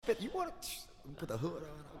You want to put the hood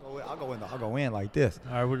on? I'll go in like this.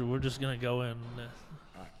 All right, we're just gonna go in.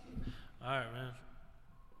 All right, man.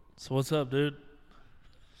 So what's up, dude?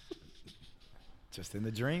 Just in the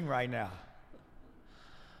dream right now.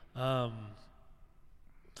 Man,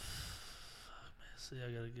 see, I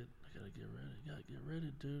gotta get ready. Gotta get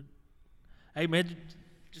ready, dude. Hey, man,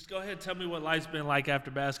 just go ahead and tell me what life's been like after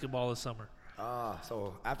basketball this summer.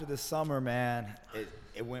 So after this summer, man,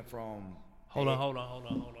 it went from. Hold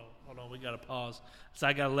on. We gotta pause. So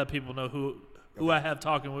I gotta let people know who I have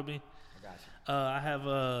talking with me. I got you. I have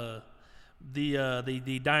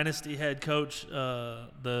the dynasty head coach,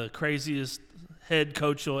 the craziest head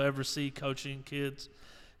coach you'll ever see coaching kids.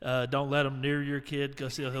 Don't let him near your kid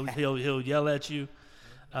because he'll yell at you.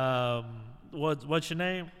 What's your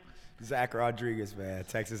name? Zach Rodriguez, man,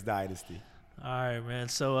 Texas Dynasty. All right, man.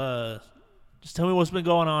 So just tell me what's been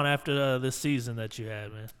going on after this season that you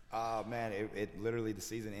had, man. Man, it literally, the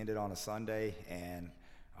season ended on a Sunday, and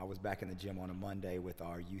I was back in the gym on a Monday with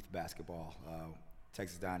our youth basketball.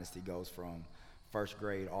 Texas Dynasty goes from first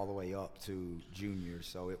grade all the way up to juniors,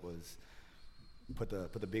 so it was put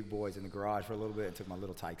the big boys in the garage for a little bit and took my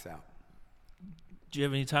little tykes out. Do you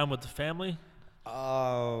have any time with the family?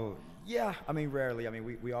 Yeah. I mean, rarely. I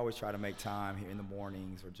mean, we always try to make time here in the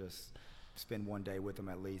mornings or just spend one day with them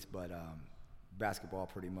at least, but basketball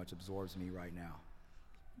pretty much absorbs me right now.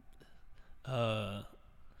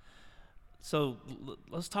 So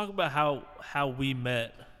let's talk about how we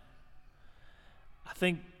met. I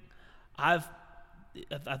think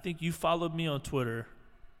you followed me on Twitter,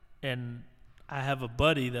 and I have a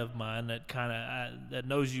buddy of mine that that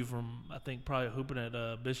knows you from, I think, probably hooping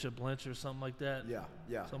at Bishop Lynch or something like that.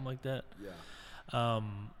 Yeah. Something like that. Yeah.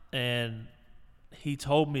 And he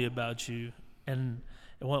told me about you, and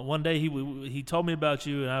one day he told me about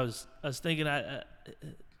you, and I was thinking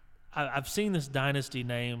I've seen this Dynasty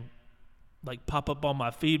name like pop up on my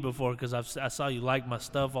feed before because I saw you like my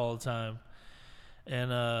stuff all the time,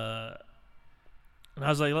 and I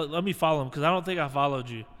was like, let me follow him because I don't think I followed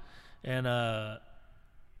you, and I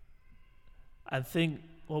think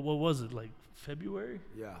what was it, like February?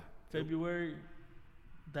 Yeah. February.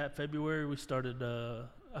 That February we started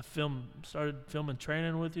filming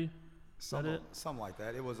training with you. Something like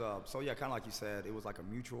that. It was so yeah, kind of like you said, it was like a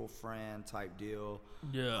mutual friend type deal.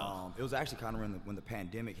 Yeah. It was actually kind of when the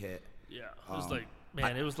pandemic hit. Yeah. It was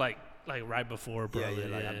it was like right before, probably.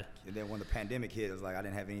 Yeah. And then when the pandemic hit, it was like I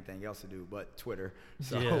didn't have anything else to do but Twitter.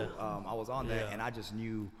 So I was on that, and I just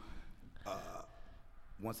knew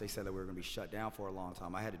once they said that we were going to be shut down for a long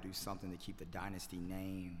time, I had to do something to keep the Dynasty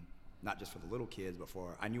name, not just for the little kids, but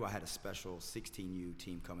I knew I had a special 16U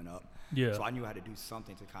team coming up. Yeah. So I knew I had to do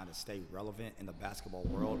something to kind of stay relevant in the basketball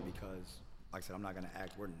world because, like I said, I'm not going to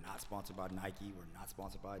act. We're not sponsored by Nike. We're not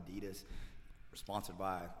sponsored by Adidas. We're sponsored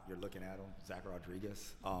by, you're looking at him, Zach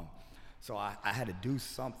Rodriguez. So I had to do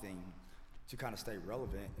something to kind of stay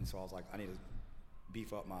relevant. And so I was like, I need to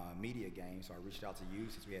beef up my media game. So I reached out to you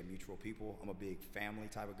since we had mutual people. I'm a big family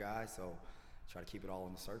type of guy, so try to keep it all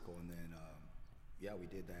in the circle. And then, we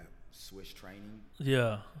did that Swish training.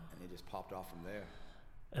 Yeah. And it just popped off from there.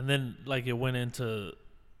 And then like it went into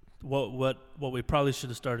what we probably should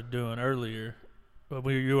have started doing earlier, but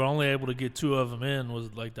you were only able to get 2 of them in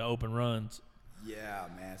was like the open runs. Yeah,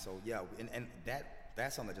 man. So and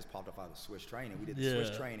that's something that just popped up out of the Swish training. We did the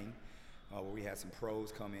Swish training where we had some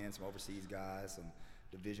pros come in, some overseas guys, some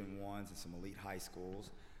Division I's, and some elite high schools,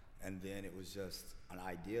 and then it was just an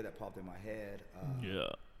idea that popped in my head.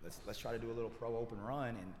 Let's try to do a little pro open run.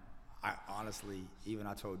 And I honestly, even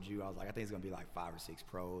I told you, I was like, I think it's gonna be like 5 or 6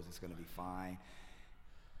 pros. It's gonna be fine.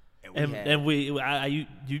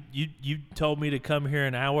 You told me to come here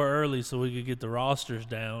an hour early so we could get the rosters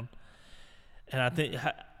down. And I think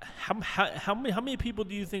how many people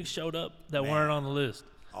do you think showed up that weren't on the list?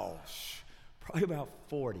 Oh, probably about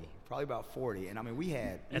 40. And I mean, we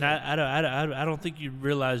had. I don't think you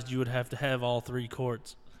realized you would have to have all 3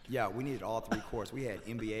 courts. Yeah, we needed all 3 courts. We had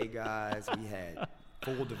NBA guys. We had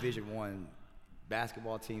full Division I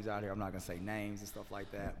basketball teams out here. I'm not gonna say names and stuff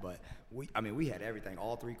like that, but we had everything,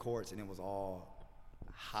 all 3 courts, and it was all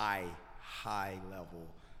high level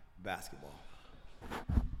basketball.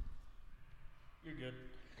 You're good.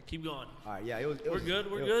 Keep going. All right, yeah, We're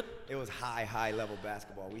good. It was high level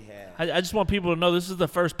basketball. We had. I just want people to know this is the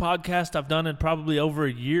first podcast I've done in probably over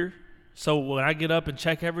a year. So when I get up and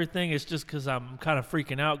check everything, it's just because I'm kind of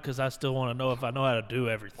freaking out because I still want to know if I know how to do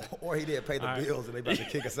everything. Or he didn't pay the bills and they about to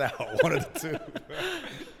kick us out. One of the two.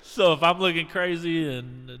 So if I'm looking crazy,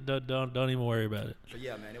 and don't even worry about it. But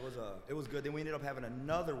yeah, man, it was good. Then we ended up having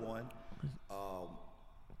another one,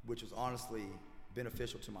 which was honestly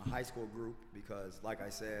beneficial to my high school group because, like I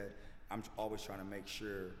said, I'm always trying to make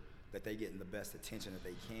sure that they getting the best attention that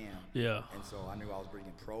they can. Yeah. And so I knew I was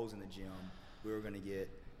bringing pros in the gym. We were going to get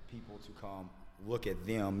people to come look at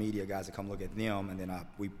them, media guys to come look at them, and then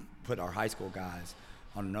we put our high school guys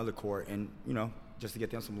on another court, and just to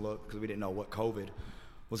get them some look because we didn't know what COVID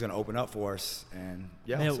was going to open up for us. And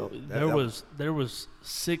yeah, Man, so there was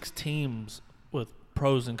 6 teams with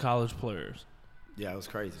pros and college players. Yeah, it was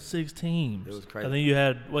crazy. 6 teams. It was crazy. And then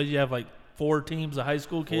you had like 4 teams of high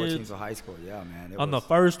school kids? 4 teams of high school, yeah, man. The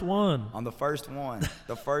first one. On the first one.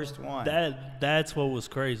 The first one. That's what was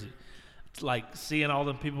crazy. It's like seeing all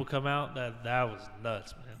them people come out, that was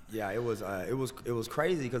nuts, man. Yeah, it was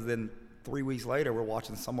crazy because then 3 weeks later we're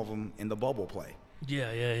watching some of them in the bubble play.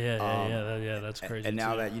 Yeah, that's crazy. And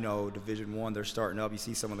now that Division I, they're starting up. You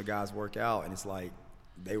see some of the guys work out, and it's like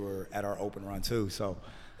they were at our open run too. So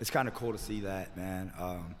it's kind of cool to see that, man.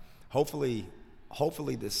 Hopefully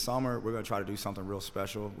this summer we're gonna try to do something real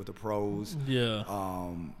special with the pros. Yeah.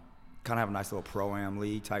 Kind of have a nice little pro-am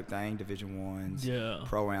league type thing, Division I's. Yeah.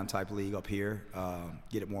 Pro-am type league up here.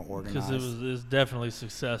 Get it more organized. Because it was definitely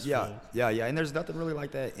successful. Yeah. And there's nothing really like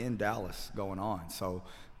that in Dallas going on. So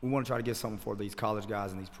we want to try to get something for these college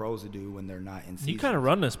guys and these pros to do when they're not in season. You kind of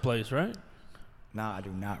run this place, right? No, I do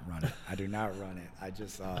not run it. I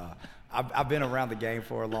just I've been around the game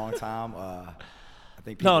for a long time. I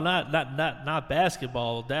think people, not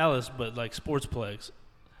basketball, Dallas, but like Sportsplex.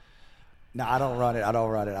 No, I don't run it.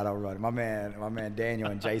 My man Daniel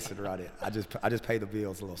and Jason run it. I just pay the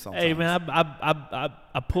bills a little sometimes. Hey man,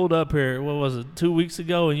 I pulled up here. What was it? 2 weeks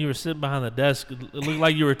ago, and you were sitting behind the desk. It looked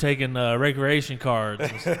like you were taking recreation cards.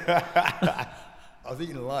 I was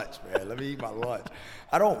eating lunch, man. Let me eat my lunch.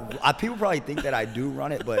 People probably think that I do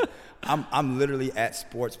run it, but I'm literally at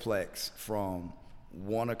Sportsplex from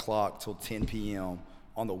 1 o'clock till 10 p.m.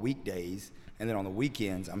 on the weekdays. And then on the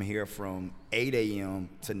weekends, I'm here from 8 a.m.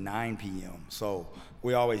 to 9 p.m. So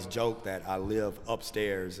we always joke that I live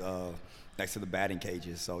upstairs next to the batting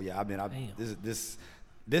cages. So yeah, this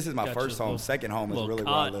is my first home. Second home is really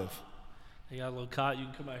where I live. You got a little cot. You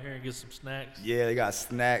can come out here and get some snacks. Yeah, they got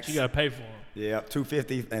snacks. You got to pay for them. Yeah,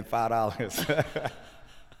 $2.50 and $5.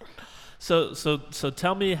 So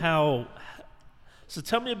tell me how. So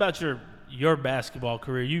tell me about your basketball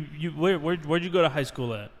career. Where'd you go to high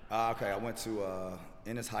school at? Okay, I went to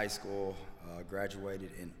Ennis High School,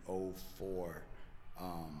 graduated in 2004.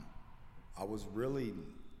 I was really,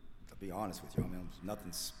 to be honest with you, there was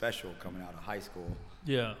nothing special coming out of high school.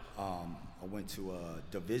 Yeah. I went to a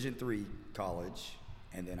Division III college,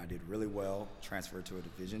 and then I did really well, transferred to a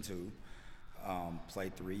Division II,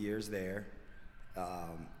 played 3 years there,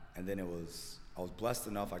 and then I was blessed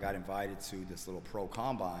enough, I got invited to this little pro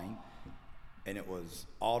combine, and it was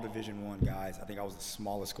all Division I guys. I think I was the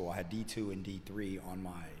smallest school. I had D2 and D3 on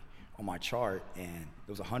my chart, and there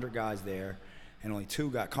was 100 guys there, and only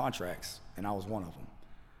 2 got contracts, and I was one of them.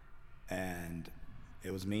 And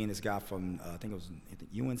it was me and this guy from I think it was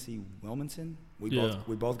UNC Wilmington. We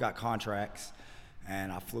both got contracts,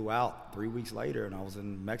 and I flew out 3 weeks later, and I was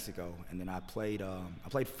in Mexico, and then I played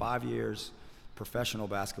 5 years professional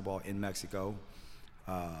basketball in Mexico.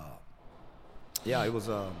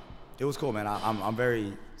 It was cool, man. I'm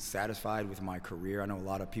very satisfied with my career. I know a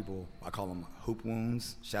lot of people, I call them hoop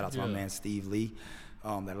wounds. Shout out to my man Steve Lee,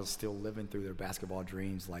 that are still living through their basketball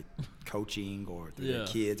dreams, like coaching or through their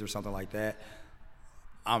kids or something like that.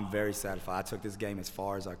 I'm very satisfied. I took this game as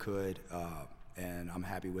far as I could, and I'm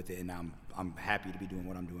happy with it. And I'm happy to be doing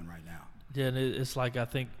what I'm doing right now. Yeah, and it's like I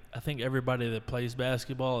think everybody that plays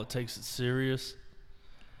basketball, it takes it serious,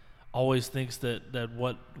 always thinks that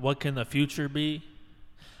what can the future be.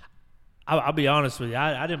 I'll be honest with you.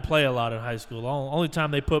 I didn't play a lot in high school. The only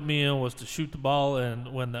time they put me in was to shoot the ball,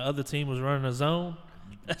 and when the other team was running a zone,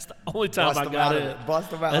 that's the only time I got in.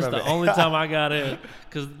 That's the only time I got in,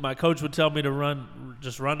 because my coach would tell me to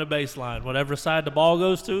just run the baseline. Whatever side the ball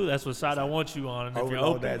goes to, that's what side I want you on. And if you're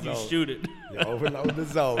open, you shoot it. You overload the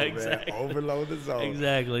zone, exactly. Man. Overload the zone.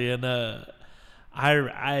 Exactly. And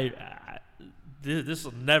this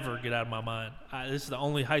will never get out of my mind. This is the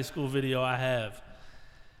only high school video I have.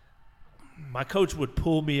 My coach would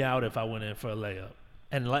pull me out if I went in for a layup.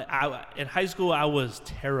 And in high school, I was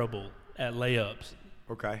terrible at layups.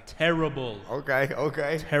 Okay. Terrible.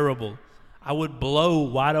 Okay. Terrible. I would blow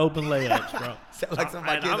wide open layups, bro. Sound like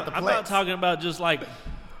somebody at the I'm not talking about just like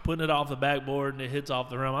putting it off the backboard and it hits off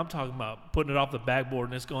the rim. I'm talking about putting it off the backboard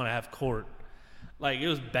and it's going to half court. Like, it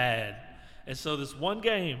was bad. And so this one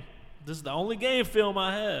game, this is the only game film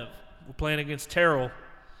I have. We're playing against Terrell.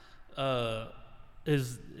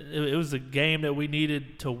 It was a game that we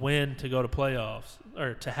needed to win to go to playoffs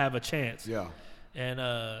or to have a chance. Yeah.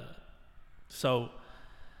 And so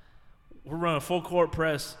we're running full court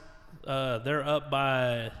press. They're up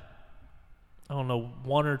by, I don't know,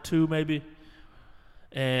 1 or 2 maybe.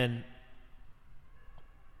 And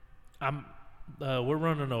we're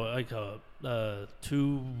running like a 2-1-2.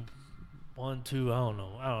 I don't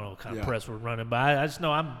know what kind of press we're running, but I just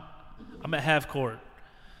know I'm at half court.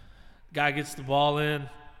 Guy gets the ball in,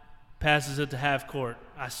 passes it to half court.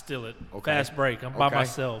 I steal it. Okay. Fast break. I'm by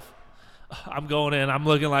myself. I'm going in. I'm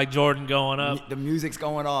looking like Jordan going up. The music's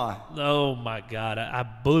going on. Oh my God! I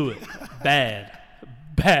blew it. Bad.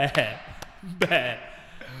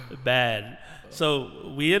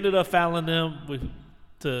 So we ended up fouling them.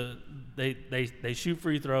 They shoot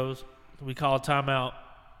free throws. We call a timeout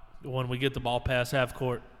when we get the ball past half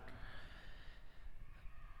court.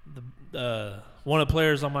 One of the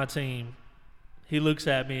players on my team, he looks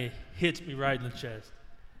at me, hits me right in the chest.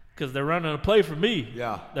 Because they're running a play for me.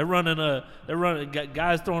 Yeah. They're running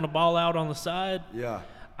guys throwing the ball out on the side. Yeah.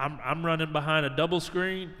 I'm running behind a double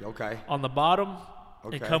screen. Okay. On the bottom.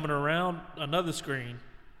 Okay. And coming around another screen,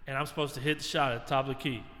 and I'm supposed to hit the shot at the top of the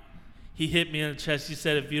key. He hit me in the chest. He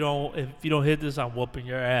said, "If you don't hit this, I'm whooping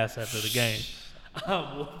your ass after the game."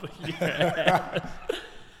 I'm whooping your ass.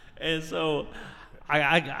 And so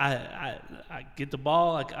I get the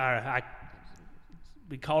ball.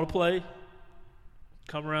 We call the play.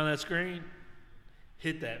 Come around that screen,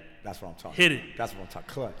 hit that. That's what I'm talking. Hit it. That's what I'm talking.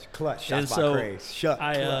 Clutch. Shots by so Craig.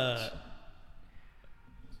 Clutch.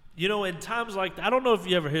 In times like that, I don't know if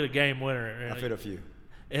you ever hit a game winner. I've hit a few.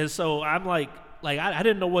 And so I'm like I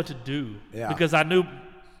didn't know what to do. Yeah. Because I knew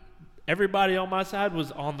everybody on my side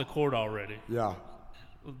was on the court already. Yeah.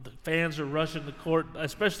 The fans are rushing the court,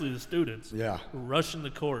 especially the students. Yeah. Rushing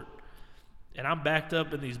the court. And I'm backed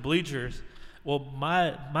up in these bleachers. Well,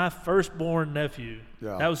 my firstborn nephew,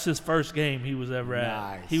 that was his first game he was ever at.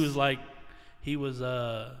 Nice. He was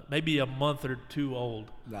maybe a month or 2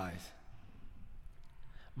 old. Nice.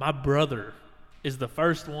 My brother is the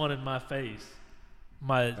first one in my face.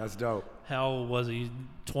 That's dope. How old was he?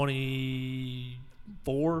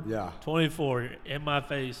 24? Yeah. 24 in my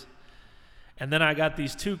face. And then I got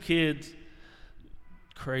these 2 kids,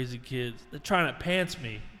 crazy kids, they're trying to pants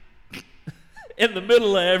me. In the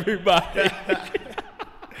middle of everybody.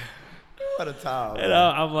 What a time. And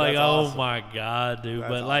I'm like, That's awesome. my God, dude.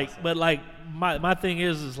 That's But awesome. my thing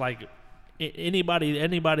is like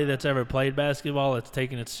anybody that's ever played basketball that's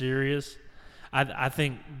taking it serious, I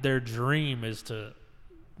think their dream is to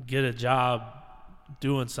get a job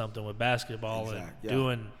doing something with basketball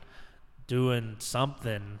and doing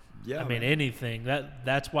something. Yeah, I mean, man. anything.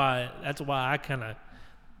 That's why I kind of.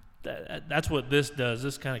 That's what this does.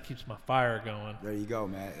 This kind of keeps my fire going. There you go,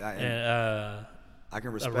 man. I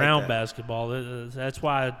can respect around that. basketball. That's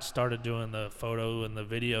why I started doing the photo and the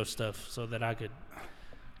video stuff so that I could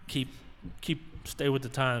stay with the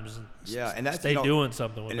times and and that's, stay doing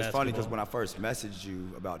something with and it's basketball. funny because when I first messaged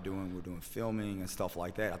you about we're doing filming and stuff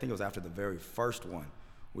like that, I think it was after the very first one,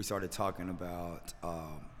 we started talking about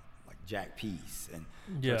like Jack Peace and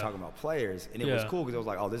started talking about players, and it was cool because it was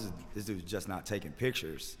like, oh, this dude's just not taking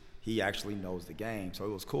pictures. He actually knows the game, so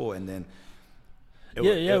it was cool. And then,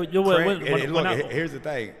 here's the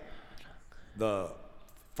thing: the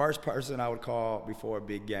first person I would call before a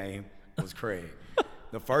big game was Craig.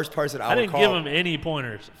 The first person I would didn't call, give him any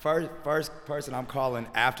pointers. First person I'm calling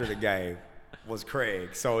after the game was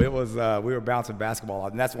Craig. So it was we were bouncing basketball,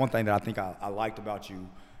 and that's one thing that I think I liked about you.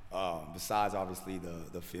 Besides obviously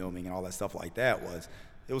the filming and all that stuff like that, was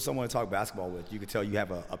it was someone to talk basketball with. You could tell you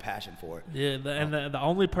have a passion for it. Yeah, the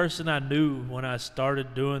only person I knew when I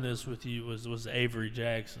started doing this with you was Avery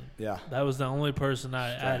Jackson. Yeah. That was the only person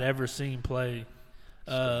I'd ever seen play.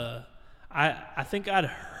 I think I'd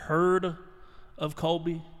heard of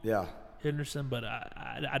Colby Henderson, but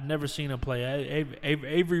I'd never seen him play.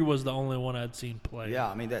 Avery was the only one I'd seen play. Yeah,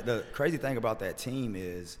 I mean, the crazy thing about that team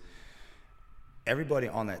is everybody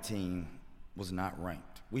on that team was not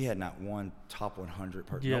ranked. We had not one top 100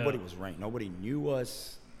 person. Yeah. Nobody was ranked. Nobody knew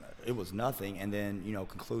us. It was nothing. And then,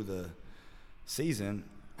 conclude the season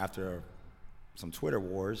after some Twitter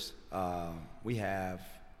wars. We have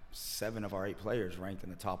 7 of our 8 players ranked in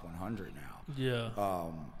the top 100 now. Yeah.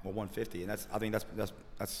 150, and I think that's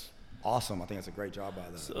awesome. I think that's a great job by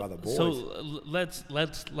the boys. So let's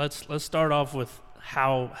start off with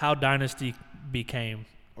how Dynasty became.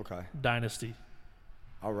 Okay. Dynasty.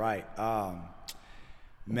 All right.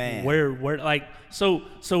 Man. Where like so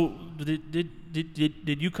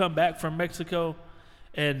did you come back from Mexico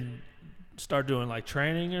and start doing like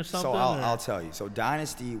training or something? So I'll tell you. So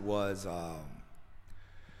Dynasty was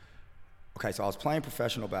Okay, so I was playing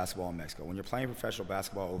professional basketball in Mexico. When you're playing professional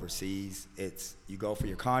basketball overseas, you go for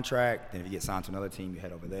your contract, then if you get signed to another team, you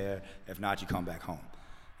head over there. If not, you come back home.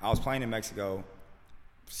 I was playing in Mexico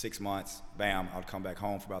for 6 months. Bam, I would come back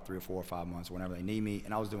home for about 3 or 4 or 5 months whenever they need me.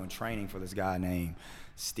 And I was doing training for this guy named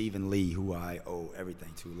Stephen Lee, who I owe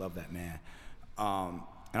everything to. Love that man. And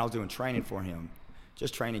I was doing training for him,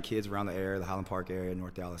 just training kids around the area, the Highland Park area,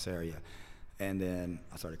 North Dallas area. And then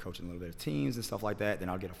I started coaching a little bit of teams and stuff like that. Then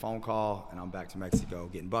I'll get a phone call, and I'm back to Mexico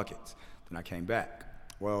getting buckets. Then I came back.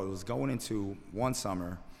 Well, it was going into one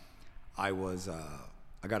summer. I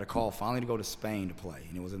got a call finally to go to Spain to play.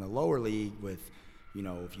 And it was in the lower league with,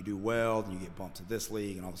 if you do well, then you get bumped to this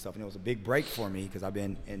league and all this stuff. And it was a big break for me because I've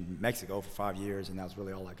been in Mexico for 5 years, and that was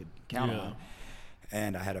really all I could count on.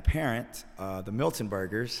 And I had a parent, the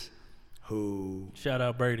Miltonbergers, who shout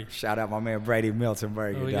out Brady. Shout out my man Brady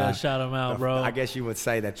Miltonberger. We gotta shout him out, bro. I guess you would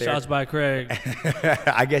say that they're Shouts by Craig.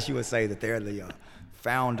 I guess you would say that they're the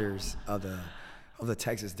founders of the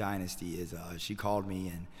Texas dynasty. She called me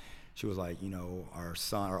and she was like,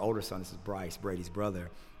 our older son, this is Bryce, Brady's brother,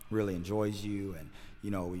 really enjoys you, and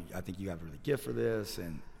I think you have a really gift for this,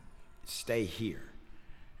 and stay here.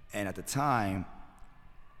 And at the time,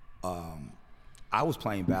 I was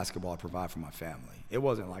playing basketball to provide for my family. It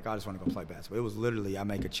wasn't like I just want to go play basketball. It was literally I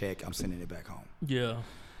make a check, I'm sending it back home. Yeah.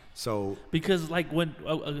 So because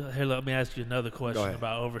here, let me ask you another question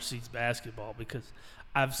about overseas basketball, because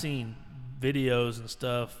I've seen videos and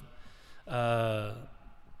stuff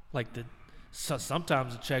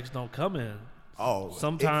sometimes the checks don't come in. Oh,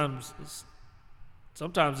 sometimes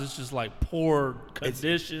it's just like poor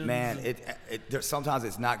conditions. Sometimes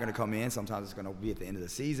it's not going to come in. Sometimes it's going to be at the end of the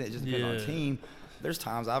season. It just depends on the team. There's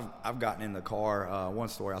times I've gotten in the car. One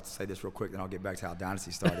story, I'll have to say this real quick, then I'll get back to how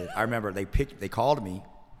Dynasty started. I remember they called me.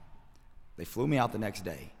 They flew me out the next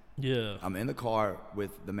day. Yeah. I'm in the car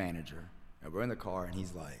with the manager, and we're in the car, and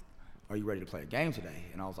he's like, "Are you ready to play a game today?"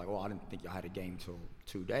 And I was like, "Well, I didn't think y'all had a game till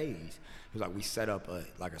 2 days." He was like, "We set up a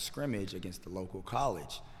scrimmage against the local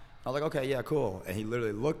college." I was like, "Okay, yeah, cool." And he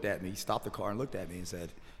literally looked at me, stopped the car and looked at me and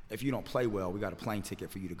said, "If you don't play well, we got a plane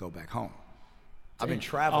ticket for you to go back home." I've been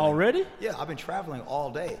traveling. Already? Yeah, I've been traveling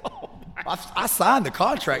all day. I signed the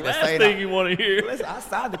contract. Last thing you want to hear. Listen, I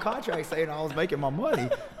signed the contract saying I was making my money.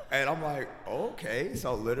 And I'm like, okay.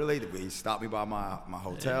 So literally, they stopped me by my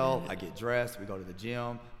hotel. I get dressed. We go to the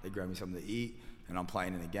gym. They grab me something to eat. And I'm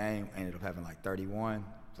playing in the game. I ended up having like 31.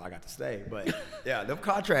 So I got to stay. But, yeah, them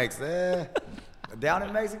contracts, down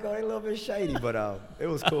in Mexico, they a little bit shady. But it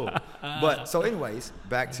was cool. But so anyways,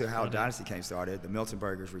 back to how Dynasty came started. The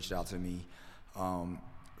Miltonbergers reached out to me.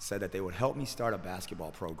 Said that they would help me start a basketball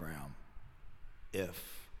program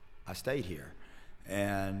if I stayed here.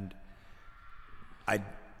 And I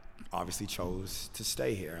obviously chose to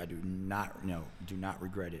stay here. I do not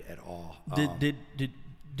regret it at all.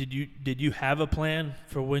 Did you have a plan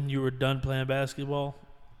for when you were done playing basketball?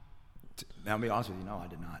 Now, I'll be honest with you, no, I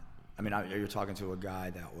did not. I mean, you're talking to a guy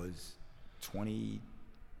that was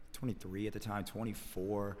 23 at the time,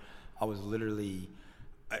 24. I was literally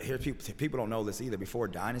here. People don't know this either. Before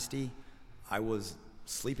Dynasty, I was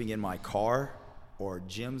sleeping in my car or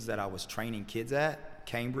gyms that I was training kids at.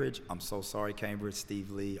 Cambridge, I'm so sorry, Cambridge. Steve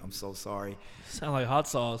Lee, I'm so sorry. Sound like hot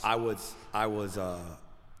sauce. I was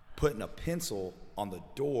putting a pencil on the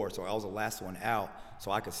door, so I was the last one out, so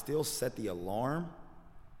I could still set the alarm,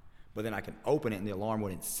 but then I can open it and the alarm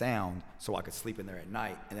wouldn't sound, so I could sleep in there at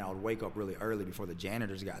night, and then I would wake up really early before the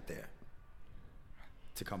janitors got there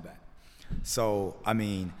to come back. So, I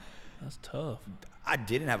mean, that's tough. I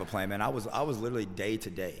didn't have a plan, man. I was literally day to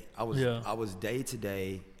day. I was day to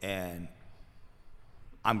day, and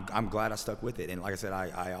I'm glad I stuck with it. And like I said,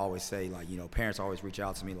 I always say, like, parents always reach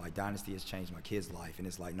out to me like, Dynasty has changed my kid's life, and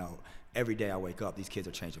it's like, no, every day I wake up, these kids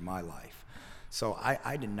are changing my life. So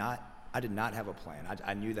I did not have a plan.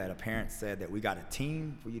 I knew that a parent said that we got a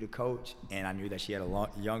team for you to coach, and I knew that she had a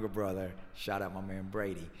younger brother, shout out my man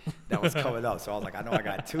Brady, that was coming up. So I was like, I know I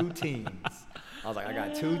got 2 teams. I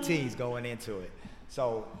got 2 teams going into it.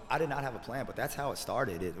 So I did not have a plan, but that's how it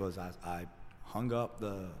started. It was I hung up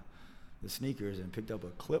the sneakers and picked up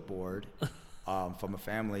a clipboard from a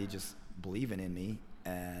family just believing in me,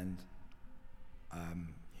 and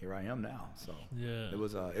here I am now. So yeah,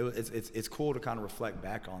 it's cool to kind of reflect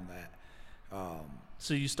back on that.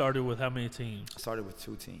 So you started with how many teams? I started with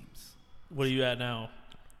 2 teams. What are you at now?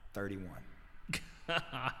 31.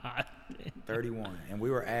 31, and we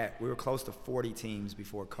were close to 40 teams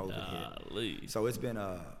before COVID hit. So it's been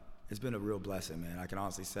a real blessing, man. I can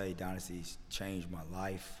honestly say Dynasty's changed my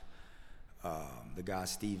life. The guy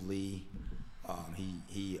Steve Lee,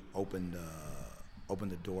 he opened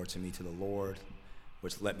the door to me to the Lord.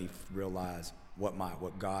 which let me realize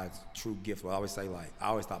what God's true gift was. I always say, like, I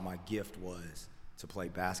always thought my gift was to play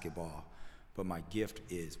basketball, but my gift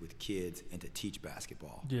is with kids and to teach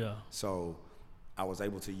basketball. Yeah. So I was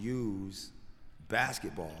able to use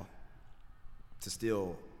basketball to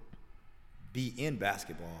still be in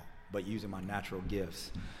basketball, but using my natural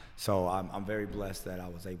gifts. So I'm very blessed that I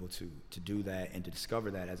was able to do that and to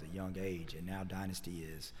discover that as a young age. And now Dynasty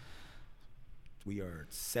we are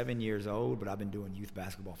 7 years old, but I've been doing youth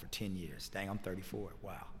basketball for 10 years. Dang, I'm 34.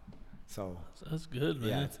 Wow. So that's good,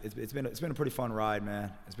 man. Yeah, it's been a pretty fun ride,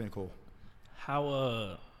 man. It's been cool.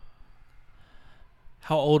 How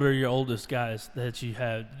old are your oldest guys that you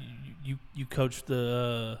had? You coached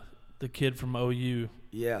the kid from OU.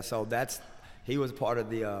 Yeah, so he was part of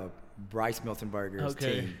the Bryce Miltenberger's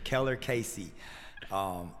team, Keller Casey.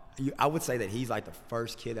 I would say that he's like the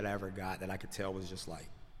first kid that I ever got that I could tell was just like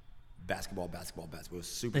basketball. He was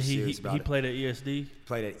super serious about it. He played at ESD?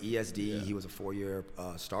 Played at ESD. Yeah. He was a 4-year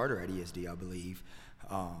starter at ESD, I believe.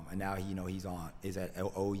 And now he's at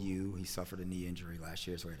OU. He suffered a knee injury last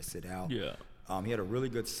year, so he had to sit out. Yeah. He had a really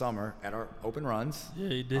good summer at our open runs. Yeah,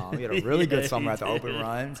 he did. He had a really good summer at the did. open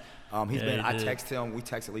runs. He I did. text him. We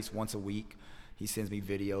text at least once a week. He sends me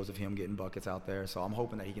videos of him getting buckets out there. So I'm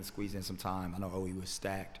hoping that he can squeeze in some time. I know OU was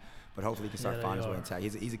stacked, but hopefully he can start finding his way in tag.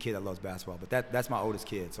 He's a kid that loves basketball, but that's my oldest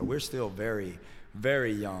kid. So we're still very,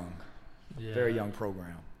 very young, very young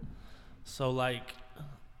program. So like,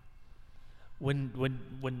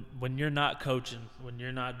 when you're not coaching, when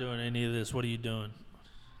you're not doing any of this, what are you doing?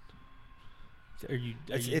 Are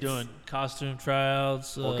you doing costume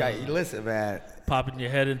tryouts? Okay, listen, man. Popping your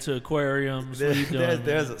head into aquariums. What are you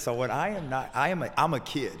doing? So when I'm a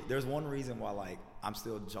kid. There's one reason why, like, I'm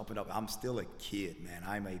still jumping up. I'm still a kid, man.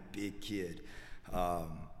 I'm a big kid.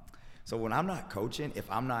 So when I'm not coaching, if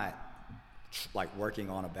I'm not like working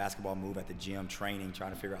on a basketball move at the gym, training,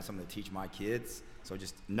 trying to figure out something to teach my kids, so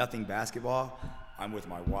just nothing basketball, I'm with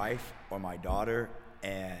my wife or my daughter,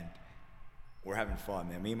 and we're having fun,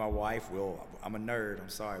 man. Me and my wife, I'm a nerd, I'm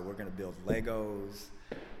sorry. We're going to build Legos.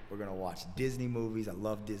 We're going to watch Disney movies. I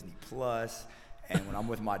love Disney Plus. And when I'm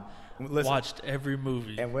with watched every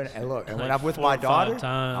movie. And when like I'm with 4 my or 5 daughter,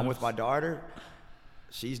 times. I'm with my daughter.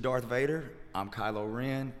 She's Darth Vader. I'm Kylo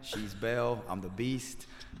Ren. She's Belle. I'm the Beast.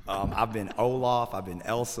 I've been Olaf. I've been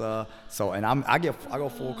Elsa. So, and I go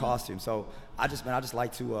full costume. So I just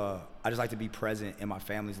like to be present in my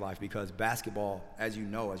family's life, because basketball, as you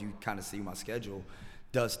know, as you kind of see my schedule,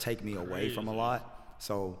 does take me away from a lot.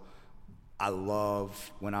 So I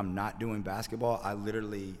love when I'm not doing basketball.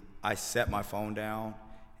 I set my phone down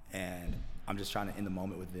and I'm just trying to in the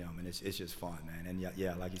moment with them, and it's just fun, man. And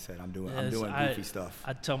yeah, like you said, I'm doing goofy stuff.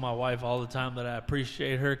 I tell my wife all the time that I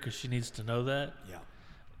appreciate her, because she needs to know that. Yeah.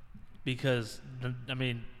 Because I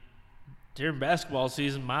mean, during basketball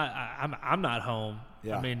season, I'm not home.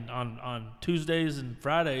 Yeah. I mean, on Tuesdays and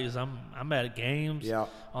Fridays, I'm at games. Yeah.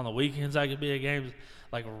 On the weekends, I could be at games.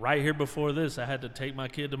 Like right here before this, I had to take my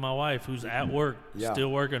kid to my wife, who's at work,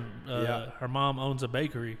 still working. Her mom owns a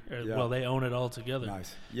bakery. Well, they own it all together.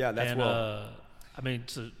 Nice. Yeah, that's I mean,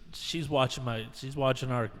 so she's watching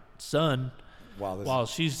our son while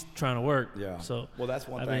she's trying to work. Yeah. So that's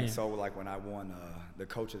one thing. So like when I won the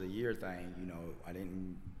Coach of the Year thing, I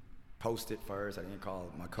didn't post it first. I didn't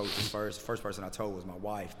call my coaches first. First person I told was my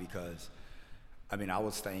wife, because I mean, I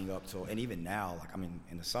was staying up till, and even now, like, I mean,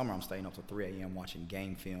 in the summer, I'm staying up till 3 a.m. watching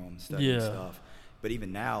game film, studying stuff. But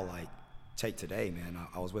even now, like, take today, man,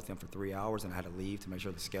 I was with them for 3 hours, and I had to leave to make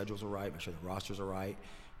sure the schedules are right, make sure the rosters are right,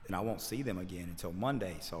 and I won't see them again until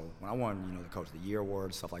Monday. So when I won, the Coach of the Year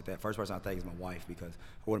award, stuff like that, first person I thank is my wife, because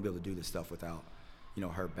I wouldn't be able to do this stuff without,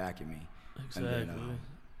 her backing me. Exactly. And then,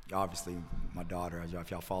 obviously, my daughter,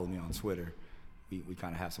 if y'all follow me on Twitter, we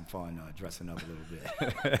kind of have some fun dressing up a little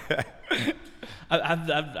bit.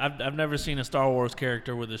 I've never seen a Star Wars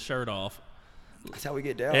character with his shirt off. That's how we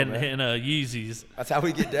get down, and, man. And Yeezys. That's how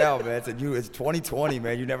we get down, man. It's 2020,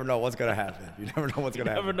 man. You never know what's gonna happen. You never know what's gonna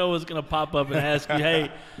happen. You never know what's gonna pop up and ask you,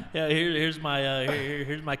 hey, yeah, here's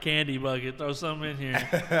my candy bucket. Throw something in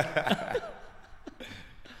here.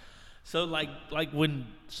 So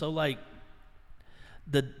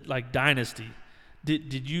Dynasty.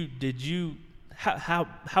 Did you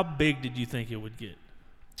how big did you think it would get?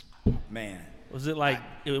 Man, was it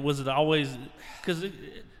always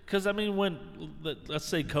because I mean, when let's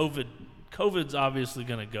say COVID's obviously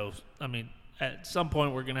going to go. I mean, at some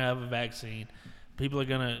point we're going to have a vaccine. People are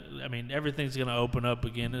going to. I mean, everything's going to open up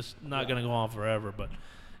again. It's not going to go on forever. But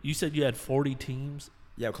you said you had 40 teams.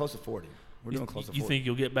 Yeah, close to 40. We're doing close to 40. You think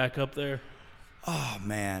you'll get back up there? Oh,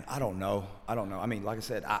 man, I don't know. I mean, like I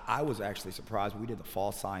said, I was actually surprised when we did the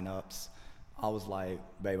fall sign-ups. I was like,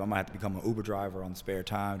 babe, I'm gonna have to become an Uber driver on the spare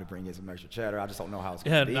time to bring in some extra cheddar. I just don't know how it's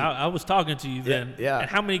gonna be. I was talking to you then. Yeah. And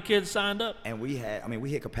how many kids signed up? And we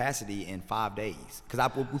hit capacity in 5 days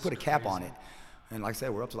because we put a cap on it. And like I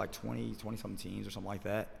said, we're up to like 20 something teams or something like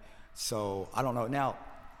that. So I don't know. Now,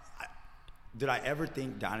 did I ever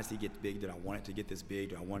think Dynasty get big? Did I want it to get this big?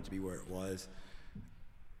 Did I want it to be where it was?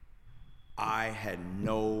 I had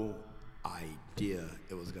no idea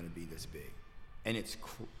it was gonna be this big. And it's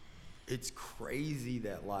crazy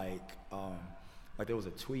that like there was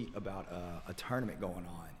a tweet about a tournament going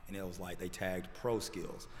on, and it was like they tagged Pro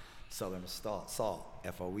Skills, Southern Assault,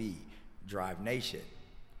 FOE, Drive Nation,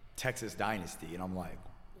 Texas Dynasty, and I'm like,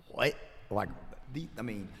 what? Like,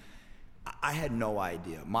 I had no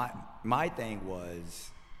idea. My thing was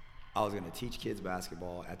I was gonna teach kids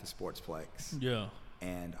basketball at the Sportsplex. Yeah.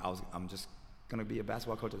 And I'm just gonna be a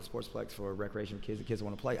basketball coach at the Sportsplex for recreation kids and kids that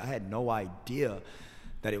want to play. I had no idea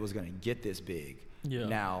that it was going to get this big. Yeah.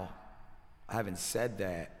 Now, having said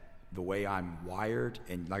that, the way I'm wired,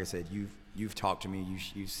 and like I said, you've talked to me,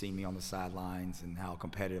 you've seen me on the sidelines and how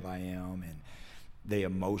competitive I am, and the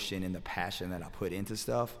emotion and the passion that I put into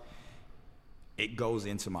stuff, it goes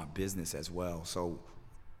into my business as well. So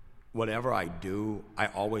whatever I do, I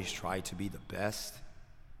always try to be the best,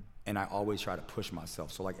 and I always try to push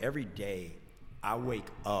myself. So like every day, I wake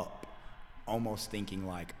up almost thinking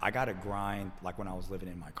like I gotta grind like when I was living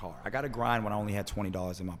in my car. I gotta grind when I only had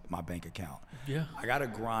 $20 in my bank account. Yeah. I gotta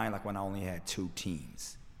grind like when I only had 2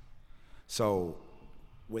 teams. So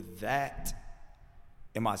with that,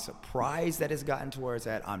 am I surprised that it's gotten to where it's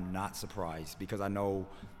at? I'm not surprised because I know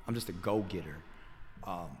I'm just a go-getter.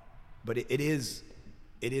 But it is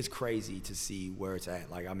crazy to see where it's at.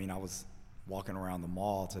 Like, I mean, I was walking around the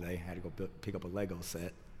mall today, had to go pick up a Lego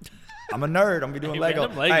set. I'm a nerd. I'm gonna be doing Lego.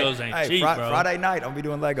 Man, them Legos ain't cheap, bro. Friday night, I'm gonna be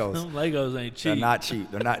doing Legos. Them Legos ain't cheap. They're not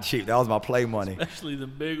cheap. They're not cheap. That was my play money. Especially the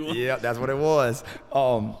big ones. Yeah, that's what it was.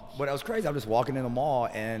 But it was crazy. I'm just walking in the mall,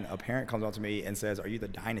 and a parent comes up to me and says, "Are you the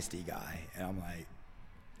Dynasty guy?" And I'm like,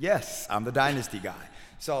 "Yes, I'm the Dynasty guy."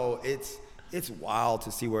 So it's wild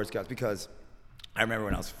to see where it's got, because I remember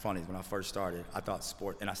when I first started, I thought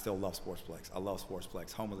sport, and I still love Sportsplex. I love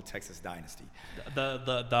Sportsplex, home of the Texas Dynasty.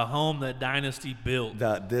 The home that Dynasty built.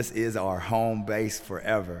 This is our home base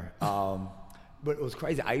forever. But it was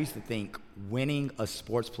crazy. I used to think winning a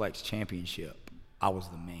Sportsplex championship, I was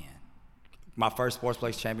the man. My first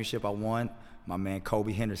Sportsplex championship I won, my man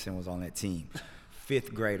Kobe Henderson was on that team.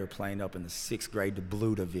 5th grader playing up in the 6th grade, the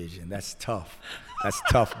blue division. That's tough. That's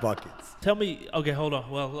tough buckets. Tell me, okay, hold on.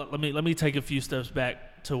 Well, let me take a few steps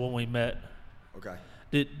back to when we met. Okay.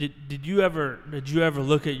 Did you ever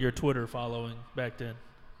look at your Twitter following back then?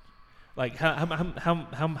 Like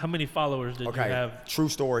how many followers did you have? True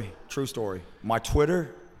story. My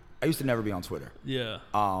Twitter, I used to never be on Twitter. Yeah.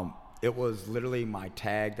 It was literally my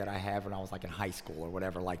tag that I had when I was like in high school or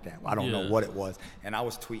whatever like that. I don't know what it was, and I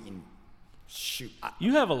was tweeting.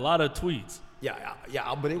 You have a lot of tweets. Yeah,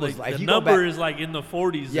 but it was like the you number go back, is like in the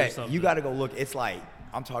 40s or something. You got to go look. It's like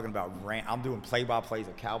I'm talking about I'm doing play-by-plays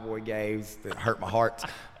of Cowboy games that hurt my heart.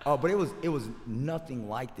 But it was nothing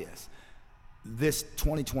like this. This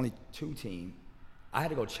 2022 team, I had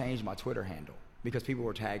to go change my Twitter handle because people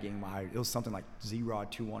were tagging it was something like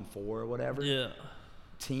Zrod214 or whatever. Yeah.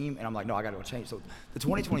 Team, and I'm like, no, I got to go change. So the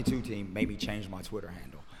 2022 team made me change my Twitter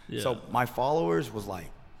handle. Yeah. So my followers was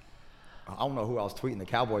like, I don't know who I was tweeting the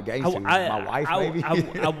Cowboy games to. My wife, maybe.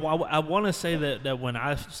 I want to say that when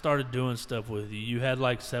I started doing stuff with you, you had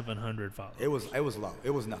like 700 followers. It was low.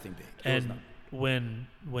 It was nothing big. And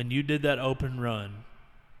when you did that open run,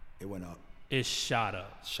 it went up. It shot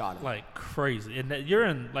up. Like crazy. And you're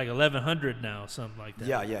in like 1,100 now, something like that.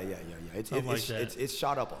 Yeah. It's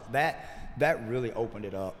shot up. That really opened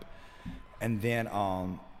it up. And then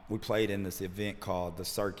we played in this event called the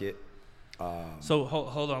Circuit. So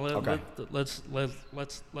hold on. Let's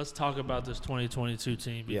talk about this 2022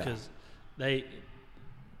 team because they're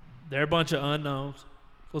a bunch of unknowns.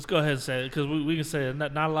 Let's go ahead and say it because we can say it.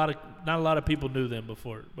 Not a lot of people knew them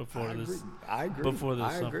before this. I agree. Before this,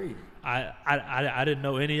 I agree. I didn't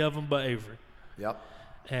know any of them but Avery. Yep.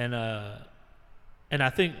 And I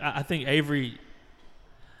think Avery.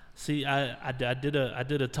 See, I did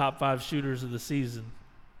a top 5 shooters of the season.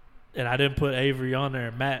 And I didn't put Avery on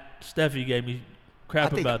there. Matt Steffi gave me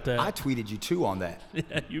crap about that. I tweeted you too on that.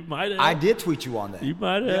 Yeah, you might have. I did tweet you on that. You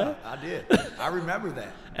might have. Yeah, I did. I remember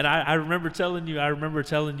that. And I remember telling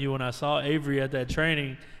you when I saw Avery at that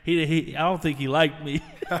training, I don't think he liked me.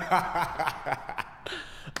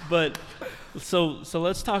 But so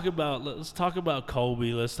let's talk about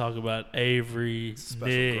Colby. Let's talk about Avery,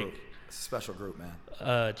 Nick. It's a special group, man.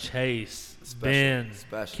 Chase, Special, Ben,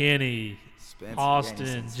 special. Kenny, Spencer, Austin,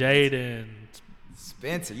 you ain't Jaden.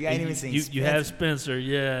 Spencer, you ain't even seen Spencer. You have Spencer,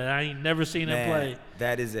 yeah. I ain't never seen him play.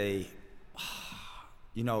 That is a,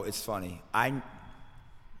 it's funny.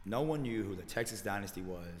 No one knew who the Texas Dynasty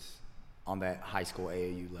was on that high school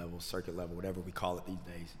AAU level, circuit level, whatever we call it these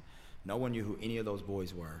days. No one knew who any of those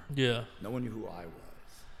boys were. Yeah. No one knew who I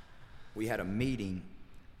was. We had a meeting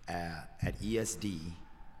at ESD.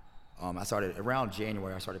 I started around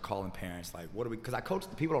January. I started calling parents like, "What do we?" Because I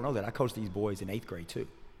coached. People don't know that I coached these boys in 8th grade too.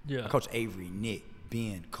 Yeah. I coached Avery, Nick,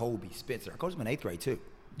 Ben, Kobe, Spencer. I coached them in 8th grade too.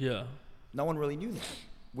 Yeah. No one really knew that.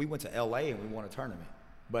 We went to LA and we won a tournament.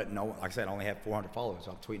 But no, like I said, I only had 400 followers.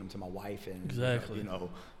 So I'm tweeting them to my wife and exactly.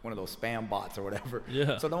 One of those spam bots or whatever.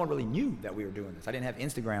 Yeah. So no one really knew that we were doing this. I didn't have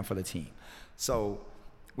Instagram for the team. So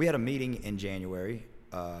we had a meeting in January.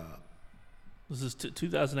 This is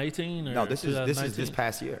 2018 or no, this is this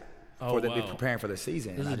past year. Oh, wow. Preparing for the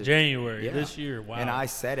season. This is January this year. Wow. And I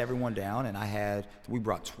sat everyone down, and we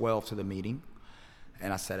brought 12 to the meeting,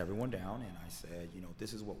 and I sat everyone down, and I said,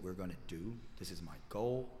 this is what we're going to do. This is my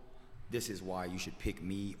goal. This is why you should pick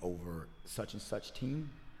me over such and such team,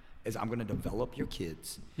 is I'm going to develop your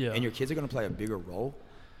kids, and your kids are going to play a bigger role.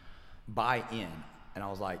 Buy in. And I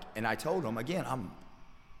was like, and I told them, again,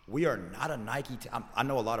 we are not a Nike team. I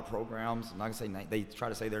know a lot of programs. I'm not going to say Nike. They try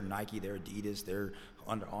to say they're Nike, they're Adidas, they're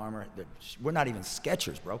Under Armour. We're not even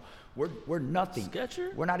Skechers, bro. We're nothing.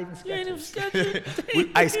 Skechers? We're not even Skechers. You ain't even Skechers?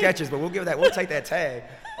 Skechers, but we'll take that tag.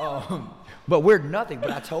 But we're nothing.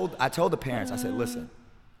 But I told the parents, I said, listen,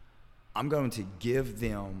 I'm going to give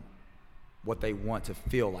them what they want to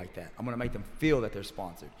feel like that. I'm going to make them feel that they're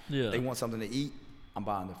sponsored. Yeah. They want something to eat, I'm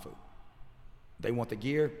buying their food. They want the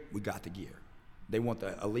gear, we got the gear. They want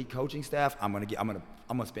the elite coaching staff. I'm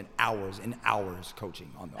gonna spend hours and hours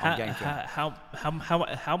coaching on game film.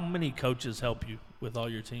 How many coaches help you with all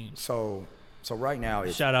your teams? So right now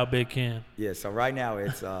it's shout out Big Ken. Yeah. So right now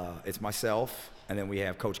it's myself, and then we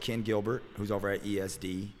have Coach Ken Gilbert, who's over at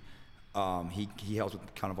ESD. He helps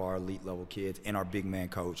with kind of our elite level kids, and our big man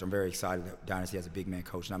coach. I'm very excited that Dynasty has a big man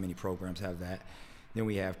coach. Not many programs have that. Then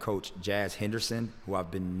we have Coach Jazz Henderson, who I've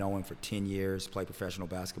been knowing for 10 years, played professional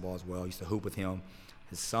basketball as well. I used to hoop with him.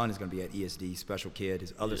 His son is going to be at ESD, special kid.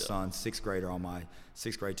 His other son, 6th grader on my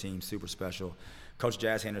 6th grade team, super special. Coach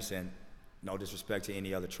Jazz Henderson, no disrespect to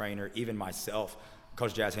any other trainer, even myself,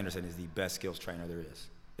 Coach Jazz Henderson is the best skills trainer there is.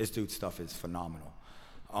 This dude's stuff is phenomenal.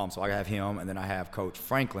 So I have him, and then I have Coach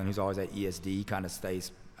Franklin, who's always at ESD. He kind of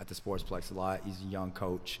stays at the Sportsplex a lot. He's a young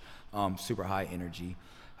coach, super high energy.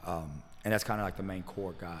 And that's kind of like the main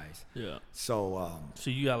core guys. Yeah. So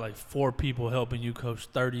you got like 4 people helping you coach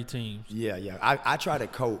 30 teams. Yeah. I try to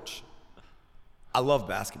coach. I love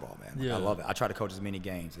basketball, man. Yeah. I love it. I try to coach as many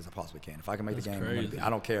games as I possibly can. If I can make the game,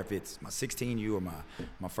 I don't care if it's my 16U or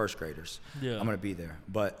my first graders. Yeah. I'm going to be there.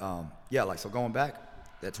 But, so going back,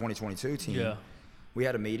 that 2022 team, we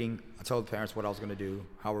had a meeting. I told the parents what I was going to do,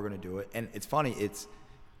 how we're going to do it. And it's funny,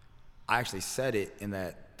 I actually said it in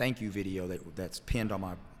that thank you video that's pinned on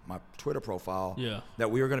my Twitter profile,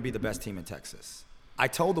 that we were going to be the best team in Texas. I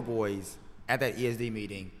told the boys at that ESD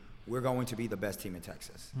meeting, we're going to be the best team in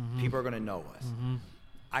Texas. Mm-hmm. People are going to know us. Mm-hmm.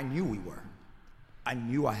 I knew we were. I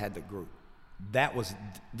knew I had the group.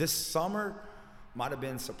 This summer might have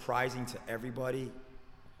been surprising to everybody.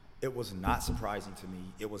 It was not surprising to me.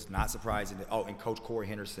 It was not surprising and Coach Corey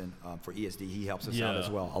Henderson for ESD, he helps us out as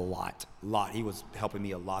well a lot. He was helping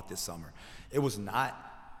me a lot this summer. It was not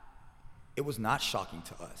shocking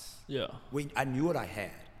to us. Yeah. I knew what I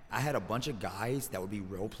had. I had a bunch of guys that would be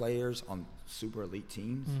role players on super elite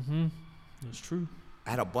teams. Mm-hmm. That's true. I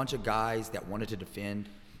had a bunch of guys that wanted to defend,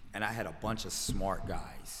 and I had a bunch of smart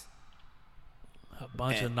guys. A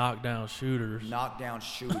bunch of knockdown shooters.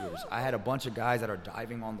 I had a bunch of guys that are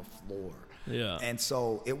diving on the floor. Yeah. And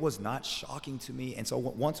so it was not shocking to me. And so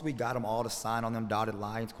once we got them all to sign on them dotted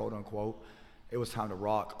lines, quote unquote, it was time to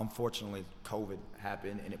rock. Unfortunately, COVID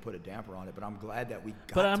happened, and it put a damper on it. But I'm glad that we got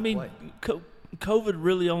to play. But, I mean, COVID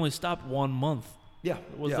really only stopped 1 month. Yeah.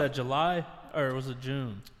 Was that July, or was it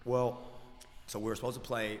June? Well, so we were supposed to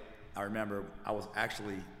play. I remember I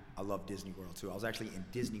love Disney World, too. I was actually in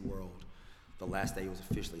Disney World the last day it was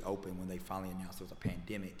officially open when they finally announced there was a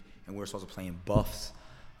pandemic, and we were supposed to play in Buff's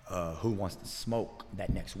Who Wants to Smoke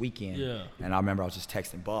that next weekend. Yeah. And I remember I was just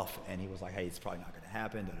texting Buff, and he was like, hey, it's probably not going to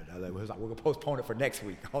happen. He was like, we're going to postpone it for next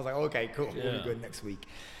week. I was like, okay, cool. We'll be good next week.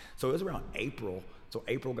 So it was around April. So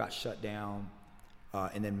April got shut down,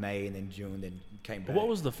 and then May, and then June, then came back. What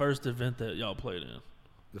was the first event that y'all played in?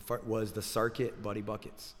 The first was the circuit Buddy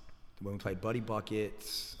Buckets. When we played Buddy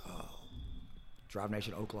Buckets, Drive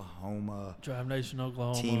Nation Oklahoma, Drive Nation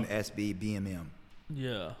Oklahoma, Team SB, BMM.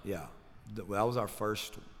 Yeah. Yeah, that was our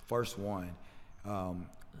first one. And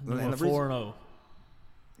 4-0.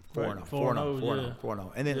 4-0, 4-0,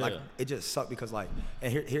 4-0. And then, Yeah. like, it just sucked because, like,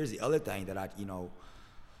 and here's the other thing that I,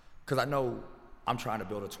 because I know I'm trying to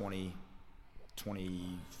build a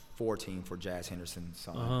 2024 team for Jazz Henderson's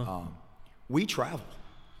son. We travel.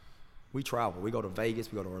 We go to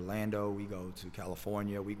Vegas, we go to Orlando, we go to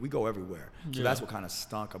California, we go everywhere. So that's what kind of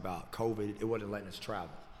stunk about COVID. It wasn't letting us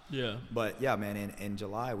travel. Yeah. But, yeah, man, in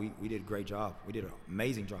July, we did a great job. We did an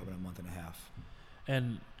amazing job in a month and a half.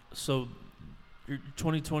 And so your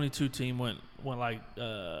 2022 team went like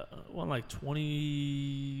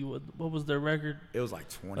 20. What was their record? It was like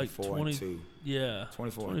 24-2. Yeah.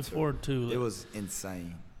 24-2. It was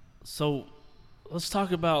insane. So let's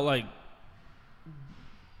talk about like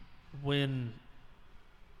when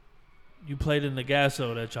you played in the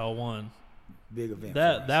Gasso that y'all won. Big event.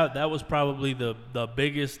 That was probably the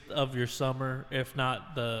biggest of your summer, if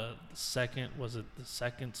not the second. Was it the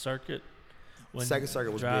second circuit? When Second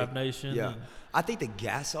circuit was Drive big. Nation. Yeah, I think the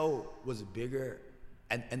Gasso was bigger,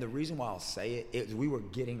 and the reason why I'll say it is we were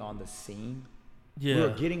getting on the scene. Yeah. We were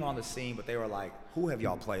getting on the scene, but they were like, "Who have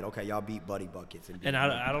y'all played? Okay, y'all beat Buddy Buckets." And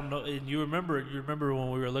I don't know. And you remember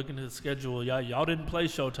when we were looking at the schedule, y'all didn't play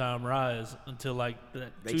Showtime Rise until like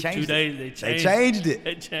They two changed days. it. They changed it.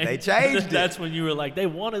 They changed it. That's when you were like, they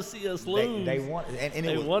want to see us lose. They want, and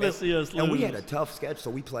they want to see us lose. And we had a tough schedule,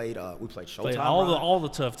 so we played Showtime. Played Rise. all the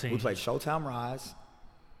tough teams. We played Showtime Rise,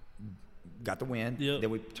 got the win. Yep. Then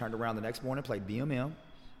we turned around the next morning, played BMM,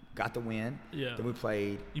 got the win. Yeah. Then we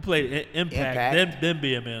played. You played Impact, then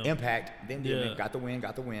BMM. Impact, then BMM, Yeah. got the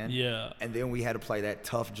win. Yeah. And then we had to play that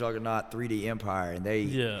tough juggernaut 3D Empire, and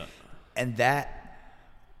Yeah. and that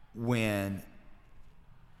win,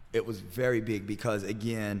 it was very big because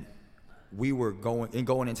again, we were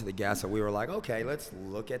going into the gas, so we were like, okay, let's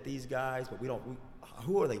look at these guys, but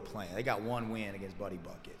who are they playing? They got one win against Buddy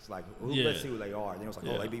Buckets. Like, let's see who they are. Then it was like,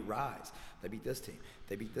 oh, they beat Rise. They beat this team.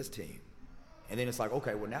 They beat this team. And then it's like,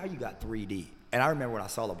 okay, well, now you got 3D. And I remember when I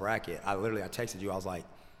saw the bracket, I texted you. I was like,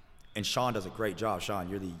 and Sean does a great job. Sean,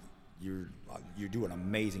 you do an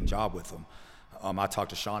amazing job with them. I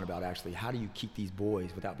talked to Sean about actually how do you keep these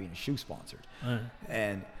boys without being shoe sponsored.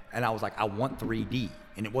 And I was like, I want 3D.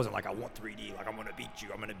 And it wasn't like I want 3D, like I'm going to beat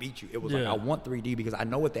you. It was like I want 3D because I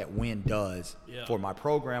know what that win does for my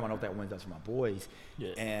program. I know what that win does for my boys.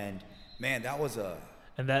 Yeah. And man, that was a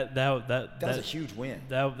huge win.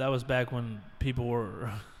 That was back when people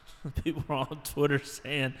were on Twitter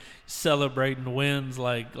saying celebrating wins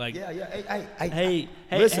like hey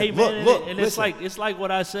listen, man, look, and listen. it's like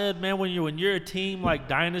what I said, man, when you're a team like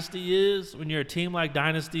Dynasty is, this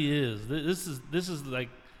is like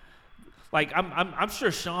I'm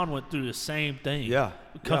sure Sean went through the same thing.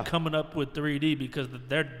 Coming up with 3D because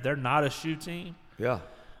they're not a shoe team. Yeah.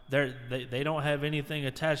 They don't have anything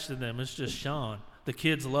attached to them. It's just Sean. The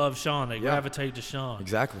kids love Sean. They gravitate to Sean.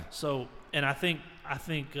 Exactly. So, and I think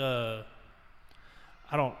I'm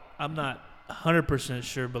not 100%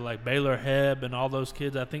 sure, but like Baylor Hebb and all those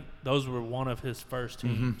kids, I think those were one of his first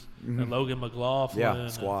teams. And Logan McLaughlin.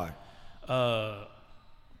 Squad.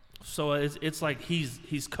 So it's like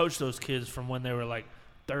he's coached those kids from when they were like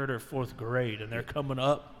third or fourth grade, and they're coming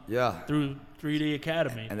up through 3D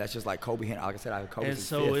Academy. And that's just like Kobe. Like I said, I coached. And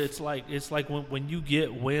so fifth. it's like when you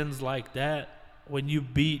get wins like that, when you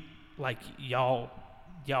beat like y'all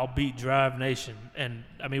beat Drive Nation, and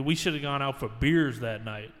I mean we should have gone out for beers that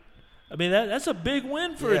night. I mean that's a big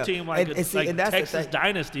win for a team like Texas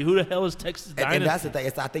Dynasty. Who the hell is Texas Dynasty? And that's the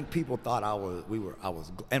thing. I think people thought I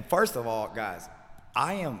was. And first of all, guys,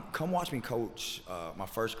 come watch me coach my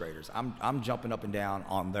first graders. I'm jumping up and down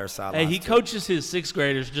on their sidelines. Hey, he coaches his sixth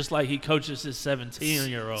graders just like he coaches his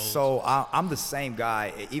 17-year-olds. So I'm the same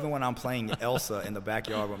guy. Even when I'm playing Elsa in the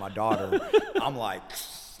backyard with my daughter, I'm like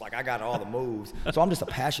I got all the moves. So I'm just a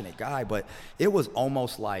passionate guy. But it was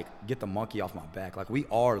almost like get the monkey off my back. Like we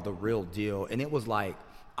are the real deal. And it was like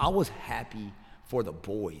I was happy for the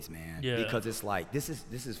boys, man. Yeah. Because it's like this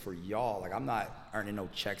is for y'all. Like I'm not earning no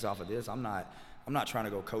checks off of this. I'm not trying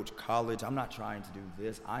to go coach college. I'm not trying to do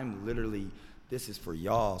this. I'm literally, this is for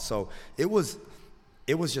y'all. So it was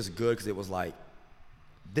just good because it was like,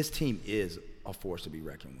 this team is a force to be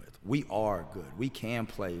reckoned with. We are good. We can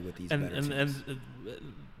play with these better teams. And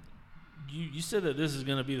you said that this is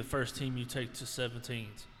going to be the first team you take to 17s.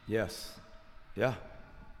 Yes. Yeah.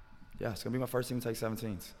 Yeah, it's going to be my first team to take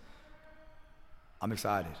 17s. I'm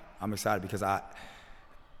excited. I'm excited because I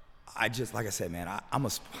just, like I said, man,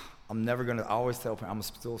 I'm I'm never gonna. I always tell parents,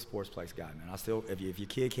 I'm still a sports place guy, man. I still, if your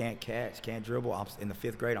kid can't catch, can't dribble, I'm in the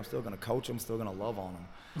 5th grade. I'm still gonna coach them, still gonna love on them.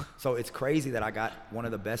 So it's crazy that I got one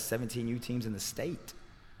of the best 17U teams in the state.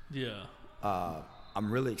 Yeah. I'm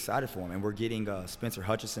really excited for him, and we're getting Spencer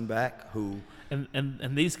Hutchison back, who.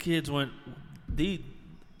 And these kids went.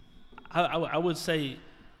 I would say,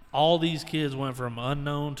 all these kids went from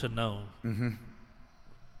unknown to known. Mm-hmm.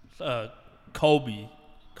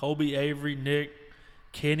 Kobe, Avery, Nick,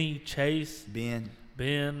 Kenny, Chase,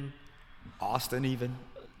 Ben, Austin, even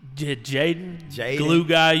Jaden, Glue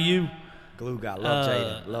Guy, Glue Guy,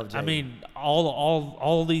 love Jaden. I mean,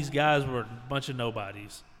 all these guys were a bunch of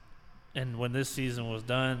nobodies, and when this season was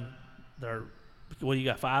done, what you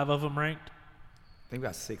got? 5 of them ranked. I think we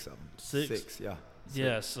got 6 of them. 6, yeah. 6.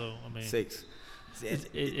 Yeah, so I mean, 6.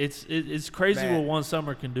 It's crazy, man, what one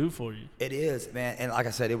summer can do for you. It is, man. And like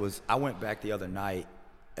I said, I went back the other night,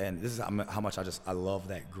 and this is how much I love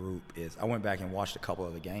that group. Is I went back and watched a couple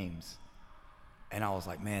of the games, and I was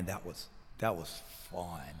like, man, that was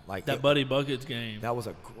fun. Like that Buddy Buckets game. That was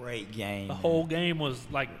a great game. The whole game was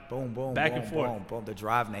like boom, boom, back boom, and forth. Boom, boom. The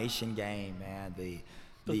Drive Nation game, man. The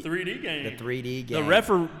 3D game. The 3D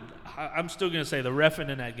game. I'm still gonna say the reffing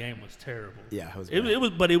in that game was terrible. Yeah, it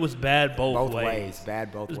was. But it was bad both ways.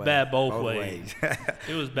 Bad both ways. It was bad both ways.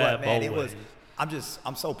 It was bad both ways.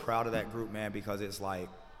 I'm so proud of that group, man, because it's like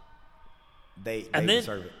they then,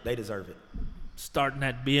 deserve it. They deserve it. Starting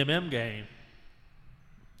that BMM game,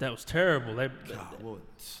 that was terrible. I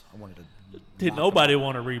wanted to. Did nobody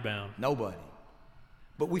want to rebound? Nobody.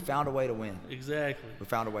 But we found a way to win. Exactly. We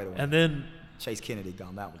found a way to win. And then Chase Kennedy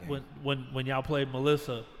got that game. When y'all played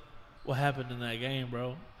Melissa, what happened in that game,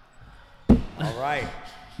 bro? All right.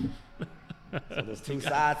 So there's 2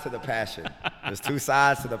 sides to the passion.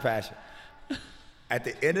 At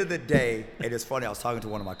the end of the day, and it's funny, I was talking to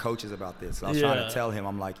one of my coaches about this. I was trying to tell him,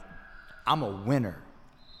 I'm like, I'm a winner.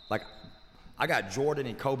 Like, I got Jordan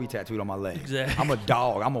and Kobe tattooed on my leg. Exactly. I'm a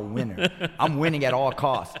dog. I'm a winner. I'm winning at all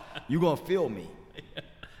costs. You're going to feel me.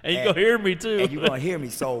 And you're going to hear me, too. And you're going to hear me.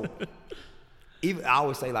 So I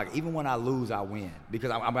always say, like, even when I lose, I win. Because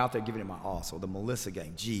I'm out there giving it my all. So the Melissa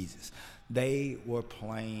game, Jesus. They were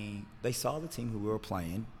playing. They saw the team who we were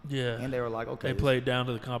playing. Yeah. And they were like, okay. They played down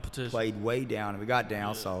to the competition. Played way down, and we got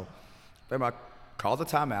down. Yeah. So everybody called the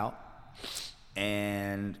timeout.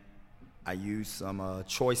 And I used some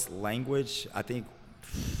choice language. I think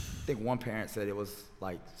one parent said it was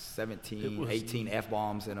like 18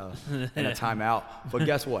 F-bombs in a timeout. But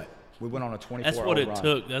guess what? We went on a 24-0 That's what it run.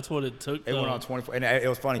 took. That's what it took. It went on 24. And it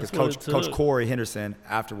was funny because Coach Corey Henderson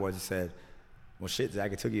afterwards he said, well, shit,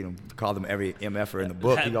 Zach, it took you to call them every MFer in the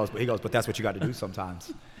book. He goes, but that's what you got to do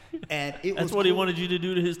sometimes. And that's what he wanted you to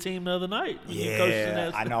do to his team the other night.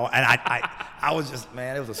 Yeah, I know. And I was just,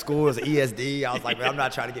 man, it was a school, it was an ESD. I was like, man, I'm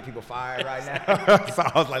not trying to get people fired right now. So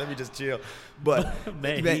I was like, let me just chill. But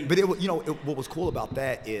what was cool about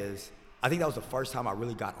that is I think that was the first time I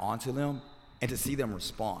really got onto them and to see them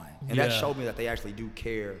respond. And that showed me that they actually do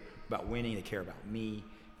care about winning. They care about me,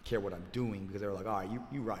 care what I'm doing, because they were like, all right,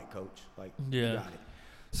 you right, coach. Like, you got it.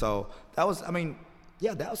 So that was,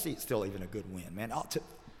 that was still even a good win, man.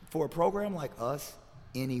 For a program like us,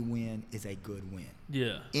 any win is a good win.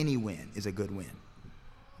 Yeah. Any win is a good win.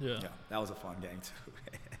 Yeah. That was a fun game, too.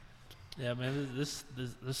 Yeah, man, this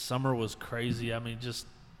summer was crazy.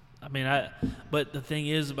 But the thing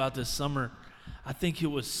is about this summer, I think it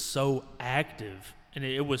was so active, and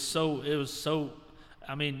it was so.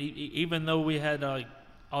 Even though we had like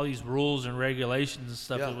all these rules and regulations and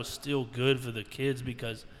stuff, it was still good for the kids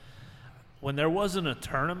because when there wasn't a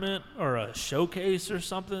tournament or a showcase or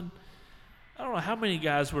something, I don't know how many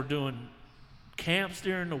guys were doing camps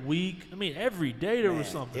during the week. I mean, every day there was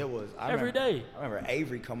something. It was every day. I remember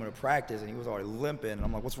Avery coming to practice and he was already limping, and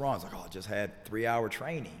I'm like, "What's wrong?" He's like, "Oh, I just had 3-hour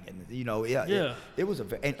training," and it was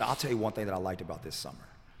and I'll tell you one thing that I liked about this summer.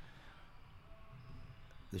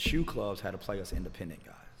 The shoe clubs had to play us independent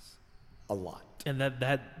guys a lot, and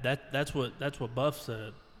that's what Buff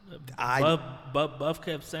said. Buff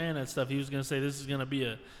kept saying that stuff. He was going to say this is going to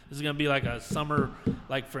be like a summer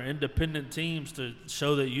like for independent teams to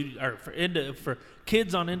show that for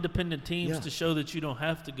kids on independent teams to show that you don't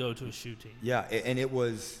have to go to a shoe team. Yeah, and it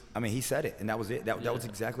was. I mean, he said it, and that was it. That was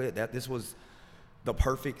exactly it. This was the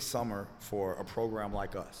perfect summer for a program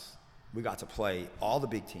like us. We got to play all the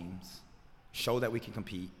big teams, show that we can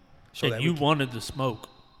compete. Wanted to smoke.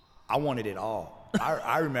 I wanted it all.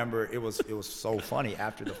 I remember it was so funny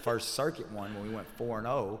after the first circuit one when we went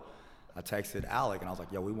 4-0. I texted Alec and I was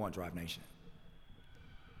like, "Yo, we want Drive Nation."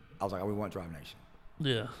 I was like, "Oh, we want Drive Nation."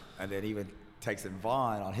 Yeah. And then even texted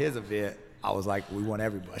Vaughn on his event. I was like, we want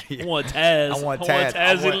everybody. I want Taz. I want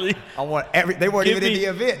Taz. I want every. They weren't even in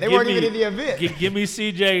the event. Give me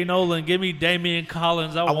C.J. Nolan. Give me Damian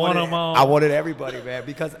Collins. I want them all. I wanted everybody, man,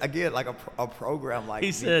 because again, like a program like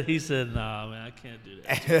he said, nah, man, I can't do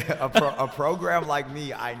that. a program like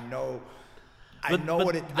me, I know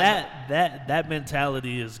what it. That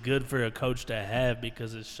mentality is good for a coach to have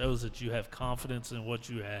because it shows that you have confidence in what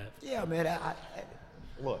you have. Yeah, man.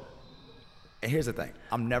 Look. And here's the thing.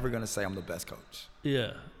 I'm never going to say I'm the best coach.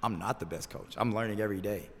 Yeah. I'm not the best coach. I'm learning every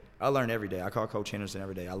day. I learn every day. I call Coach Henderson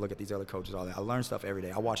every day. I look at these other coaches all day. I learn stuff every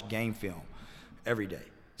day. I watch game film every day.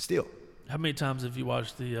 Still. How many times have you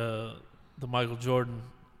watched the Michael Jordan?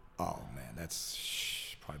 Oh, man.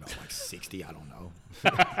 That's probably about like 60. I don't know.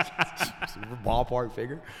 Ballpark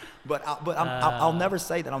figure. But I'll never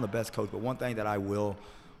say that I'm the best coach. But one thing that I will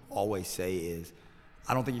always say is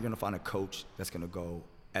I don't think you're going to find a coach that's going to go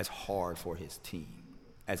as hard for his team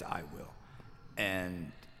as I will.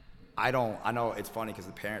 And I know it's funny because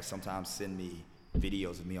the parents sometimes send me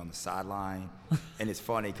videos of me on the sideline. And it's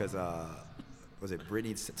funny because, was it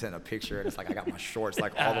Brittany sent a picture and it's like I got my shorts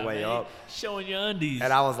like all the way up. Showing your undies.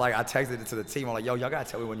 And I was like, I texted it to the team. I'm like, yo, y'all got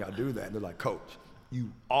to tell me when y'all do that. And they're like, Coach,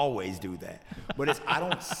 you always do that. But I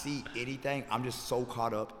don't see anything. I'm just so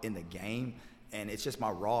caught up in the game. And it's just my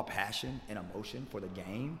raw passion and emotion for the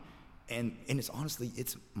game. And it's honestly,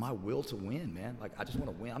 it's my will to win, man. Like, I just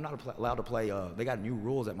want to win. I'm not allowed to play. They got new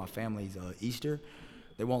rules at my family's Easter.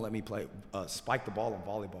 They won't let me play spike the ball in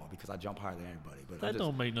volleyball because I jump higher than everybody. But that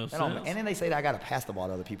don't make no sense. And then they say that I got to pass the ball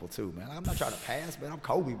to other people too, man. I'm not trying to pass, man. I'm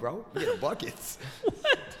Kobe, bro. I'm getting buckets.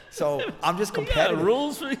 What? So I'm just competitive. You got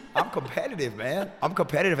rules for you? I'm competitive, man. I'm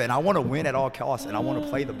competitive, and I want to win at all costs, and I want to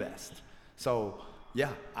play the best. So, yeah,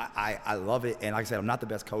 I love it. And like I said, I'm not the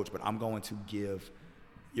best coach, but I'm going to give –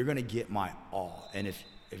 you're going to get my all. And if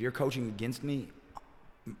you're coaching against me,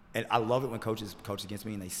 and I love it when coaches coach against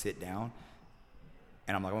me and they sit down,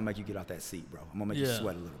 and I'm like, I'm going to make you get out that seat, bro. I'm going to make you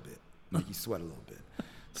sweat a little bit. Make you sweat a little bit.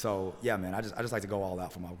 So, yeah, man, I just like to go all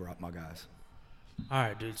out for my guys. All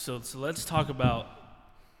right, dude. So let's talk about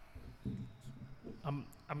I'm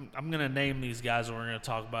going to name these guys that we're going to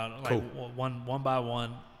talk about like one by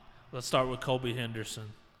one. Let's start with Kobe Henderson.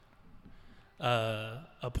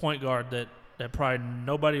 A point guard that probably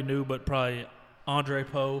nobody knew, but probably Andre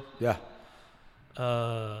Poe. Yeah.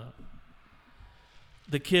 The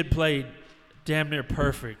kid played damn near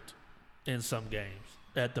perfect in some games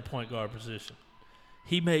at the point guard position.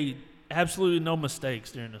 He made absolutely no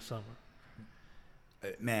mistakes during the summer.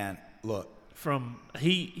 Man, look.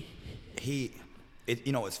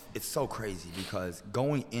 It's so crazy because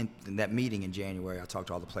going in that meeting in January, I talked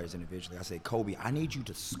to all the players individually. I said, Kobe, I need you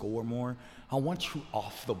to score more. I want you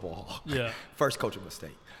off the ball. Yeah. First coaching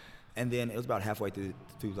mistake. And then it was about halfway through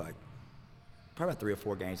like probably about 3 or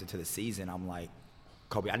 4 games into the season. I'm like,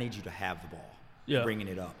 Kobe, I need you to have the ball. Yeah. Bringing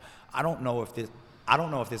it up. I don't know if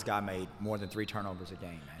this guy made more than 3 turnovers a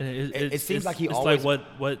game, man. It seems like he always. It's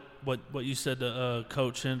like what you said to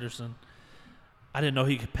Coach Henderson. I didn't know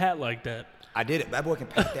he could pat like that. I did it. That boy can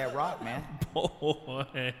pat that rock, man.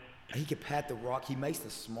 Boy. He can pat the rock. He makes the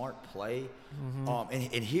smart play. Mm-hmm.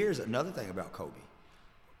 And here's another thing about Kobe.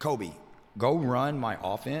 Kobe, go run my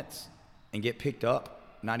offense and get picked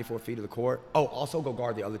up 94 feet of the court. Oh, also go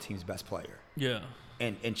guard the other team's best player. Yeah.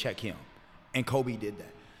 And check him. And Kobe did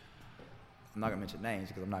that. I'm not going to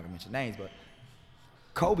mention names, but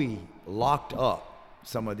Kobe locked up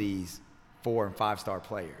some of these 4- and 5-star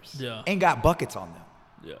players. Yeah. And got buckets on them.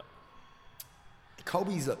 Yeah.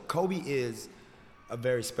 Kobe is a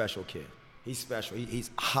very special kid. He's special.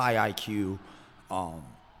 He's high IQ, and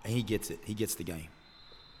he gets it. He gets the game.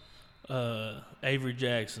 Avery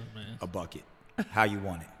Jackson, man. A bucket. How you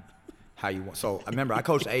want it. So, remember, I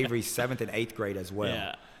coached Avery 7th and 8th grade as well.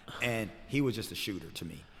 Yeah. And he was just a shooter to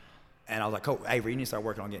me. And I was like, Coach, Avery, you need to start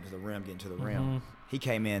working on getting to the rim. Mm-hmm. He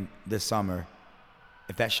came in this summer.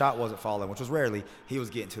 If that shot wasn't falling, which was rarely, he was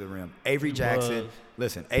getting to the rim. Avery Jackson,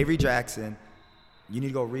 you need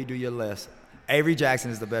to go redo your list. Avery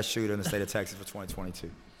Jackson is the best shooter in the state of Texas for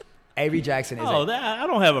 2022. Avery Jackson is I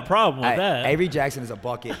don't have a problem with that. Avery Jackson is a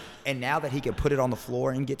bucket. And now that he can put it on the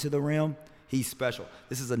floor and get to the rim, he's special.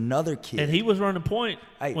 This is another kid. And he was running point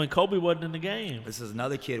when Kobe wasn't in the game. This is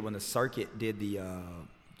another kid when the circuit did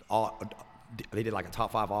they did like a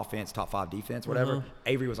top 5 offense, top 5 defense, whatever. Mm-hmm.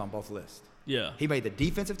 Avery was on both lists. Yeah. He made the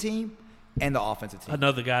defensive team and the offensive team.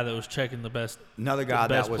 Another guy that was checking the best. Another guy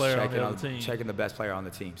that was checking the best player on the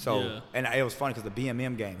team. So, And it was funny because the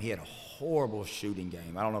BMM game, he had a horrible shooting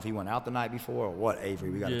game. I don't know if he went out the night before or what, Avery.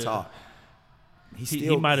 We got to talk. he He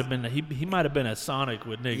still might have been he might have been a Sonic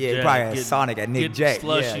with Nick. yeah, Jet, he probably had getting- Sonic at Nick getting Jet.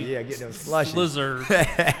 slushy, Yeah, getting them slushy.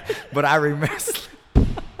 Slizzard. But I remember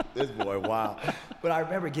this boy, wow. But I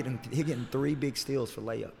remember getting 3 big steals for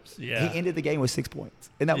layups. Yeah. He ended the game with 6 points.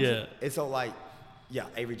 And that was Yeah. it. And so like, yeah,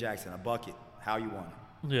 Avery Jackson, a bucket, how you want it.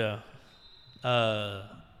 Yeah.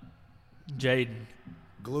 Jaden.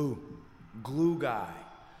 Glue guy.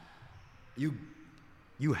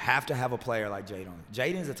 You have to have a player like Jaden.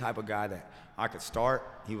 Jaden's the type of guy that I could start,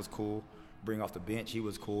 he was cool. Bring off the bench, he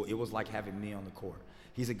was cool. It was like having me on the court.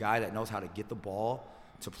 He's a guy that knows how to get the ball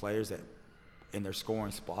to players that in their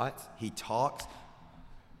scoring spots. He talks,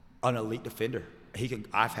 an elite defender.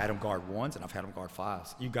 I've had him guard 1s and I've had him guard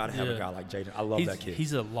 5s. You got to have a guy like Jaden. I love that kid.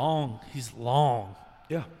 He's long.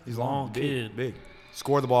 Yeah, he's long long, kid. big.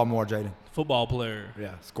 Score the ball more, Jaden. Football player.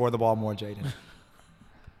 Yeah, score the ball more, Jaden.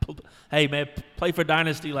 Hey man, play for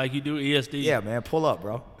Dynasty like you do ESD. Yeah, man, pull up,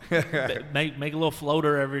 bro. Make a little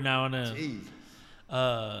floater every now and then. Jeez.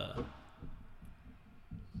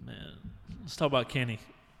 Man, let's talk about Kenny.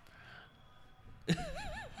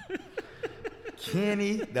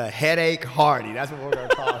 Kenny, the headache Hardy. That's what we're gonna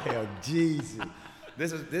call him. Jesus.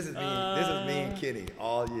 This is me and Kenny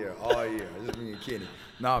all year. This is me and Kenny.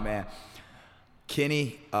 No, man.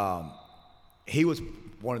 Kenny, he was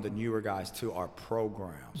one of the newer guys to our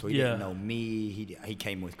program, so he didn't know me. He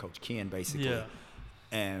came with Coach Ken basically,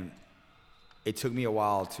 and it took me a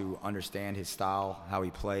while to understand his style, how he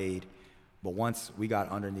played. But once we got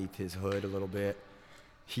underneath his hood a little bit,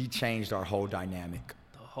 he changed our whole dynamic.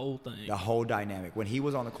 The whole dynamic. When he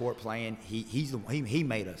was on the court playing, he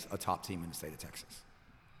made us a top team in the state of Texas.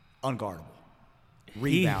 Unguardable.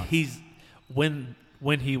 Rebound. He's when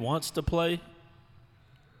he wants to play.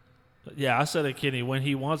 Yeah, I said it, Kenny. When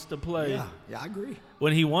he wants to play. Yeah, I agree.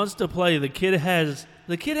 When he wants to play, the kid has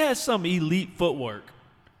some elite footwork.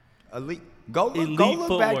 Elite. Go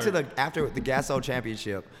look back to after the Gasso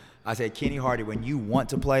championship. I said, Kenny Hardy, when you want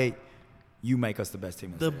to play, you make us the best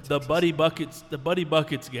team in the state of Texas. The Buddy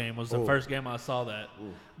Buckets game was the first game I saw that.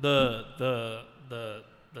 The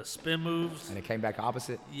spin moves. And it came back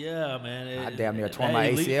opposite. Yeah, man. I damn near tore my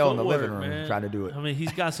ACL in the living room trying to do it. I mean,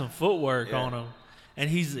 he's got some footwork on him, and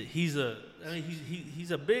he's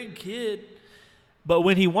a big kid, but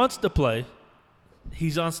when he wants to play,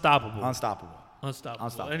 he's unstoppable. Unstoppable.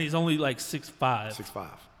 And he's only like 6'5". 6'5".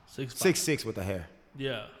 6'6" with the hair.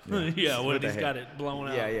 Yeah. Yeah. Yeah, when he's the got hair. it blown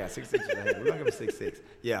out. Yeah, 6'6" with the hair. We're gonna give him 6'6".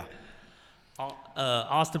 Yeah.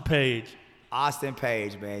 Austin Page. Austin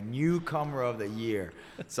Page, man, newcomer of the year.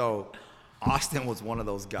 So Austin was one of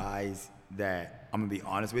those guys that, I'm going to be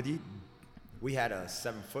honest with you, we had a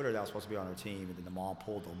 7-footer that was supposed to be on our team, and then the mom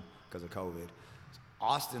pulled him because of COVID.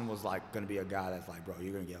 Austin was like going to be a guy that's like, bro,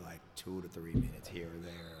 you're going to get like 2 to 3 minutes here or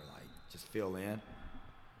there, like just fill in.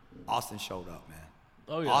 Austin showed up, man.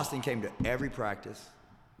 Oh, yeah. Austin came to every practice,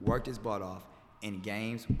 worked his butt off, in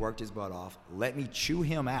games, worked his butt off, let me chew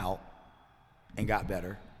him out, and got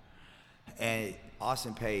better. And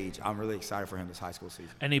Austin Page, I'm really excited for him this high school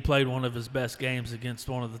season. And he played one of his best games against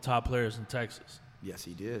one of the top players in Texas. Yes,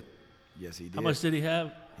 he did. How much did he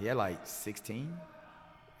have? He had like 16.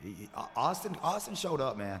 Austin showed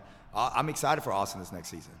up, man. I'm excited for Austin this next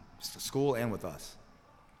season. School and with us.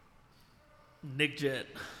 Nick Jet.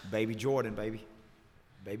 Baby Jordan, baby.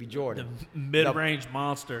 Baby Jordan. The mid-range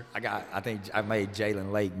monster. I think I made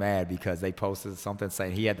Jalen Lake mad because they posted something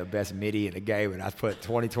saying he had the best midi in the game, and I put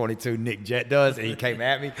 2022 Nick Jet does, and he came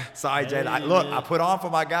at me. Sorry, Jalen. I put on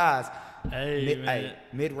for my guys.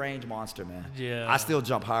 Mid-range monster, man. Yeah. I still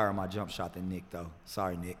jump higher on my jump shot than Nick, though.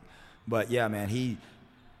 Sorry, Nick. But yeah, man, he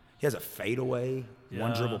has a fadeaway,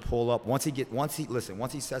 one dribble pull up. Once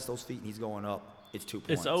he sets those feet and he's going up, it's 2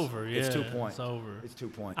 points. It's over. Yeah, it's 2 points. It's over. It's 2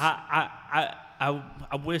 points.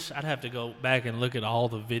 I wish I'd have to go back and look at all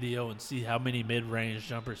the video and see how many mid-range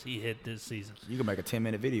jumpers he hit this season. You can make a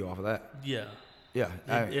 10-minute video off of that. Yeah. Yeah.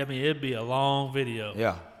 I mean, it'd be a long video.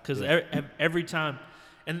 Yeah. Because every time,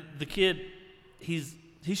 and the kid, he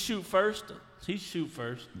shoot first. He shoot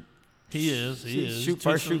first. He is. Shoot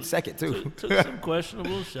first, shoot second, too. Took some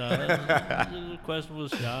questionable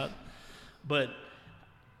shot. But,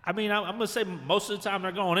 I mean, I'm going to say most of the time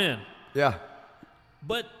they're going in. Yeah.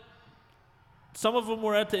 But some of them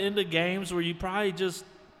were at the end of games where you probably just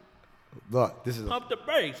look. This is pump the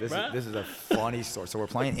brakes, this bro. is a funny story. So we're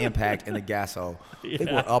playing Impact in the Gasso.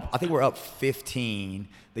 Yeah. I think we're up 15.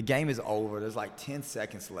 The game is over. There's like 10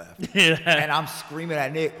 seconds left. Yeah. And I'm screaming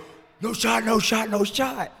at Nick, no shot, no shot, no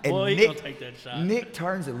shot. And Boy, he Nick, gonna take that shot. Nick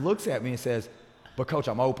turns and looks at me and says, but coach,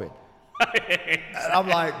 I'm open. And I'm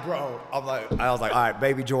like, bro, I was like, all right,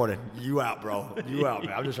 baby Jordan, you out, bro. You out,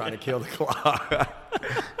 man. I'm just trying to kill the clock.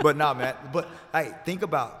 But nah, man. But hey, think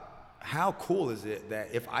about how cool is it that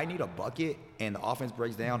if I need a bucket and the offense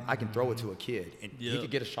breaks down, I can throw it to a kid and he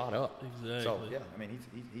could get a shot up. Exactly. So yeah, I mean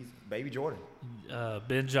he's baby Jordan.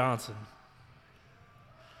 Ben Johnson.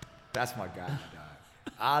 That's my guy.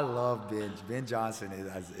 I love Ben. Ben Johnson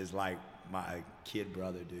is like my kid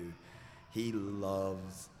brother, dude. He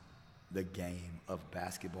loves the game of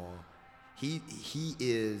basketball. He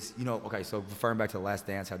is, okay, so referring back to The Last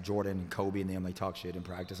Dance, how Jordan and Kobe and them, they talk shit in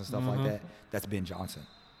practice and stuff like that. That's Ben Johnson.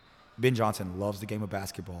 Ben Johnson loves the game of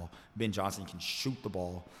basketball. Ben Johnson can shoot the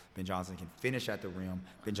ball. Ben Johnson can finish at the rim.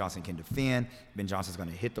 Ben Johnson can defend. Ben Johnson's going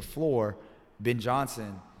to hit the floor. Ben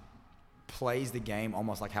Johnson plays the game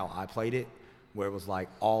almost like how I played it, where it was like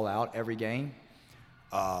all out every game.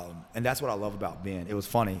 And that's what I love about Ben. It was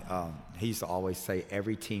funny. He used to always say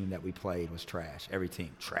every team that we played was trash. Every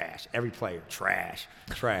team, trash. Every player, trash,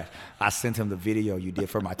 trash. I sent him the video you did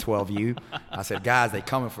for my 12U. I said, guys, they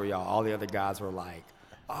coming for y'all. All the other guys were like,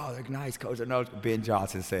 oh, they're nice, coach. I know. Ben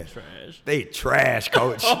Johnson said, Trash. They trash,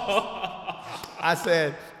 coach. I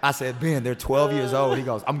said, Ben, they're 12 years old. He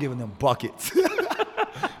goes, I'm giving them buckets.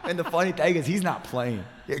 And the funny thing is he's not playing,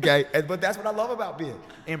 okay? But that's what I love about Ben.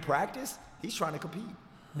 In practice, he's trying to compete.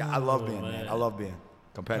 Yeah, I love Ben, man. I love Ben.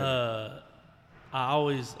 Competitive. I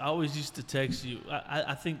always used to text you.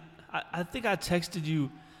 I think I texted you,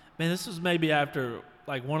 man. This was maybe after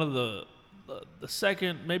like one of the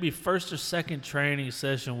second, maybe first or second training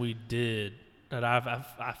session we did that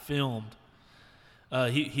I filmed.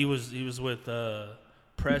 He was with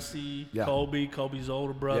Pressy, Yeah. Kobe's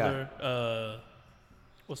older brother.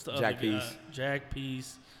 What's the Jack other guy? Peace. Jack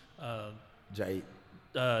Peace. Jay.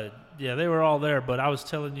 Yeah, they were all there, but I was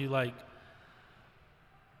telling you, like,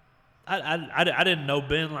 I didn't know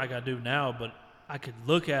Ben like I do now, but I could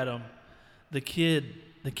look at him. The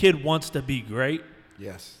kid wants to be great,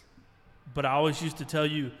 Yes. but I always used to tell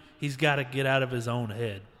you he's got to get out of his own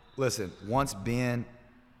head. Listen, once Ben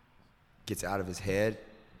gets out of his head,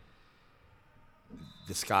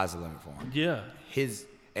 the sky's the limit for him. Yeah,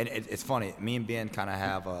 And it's funny, me and Ben kind of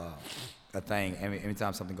have a thing.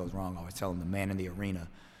 Anytime something goes wrong, I always tell him the man in the arena.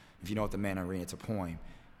 If you know what the man in the arena, it's a poem.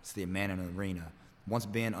 It's the man in the arena. Once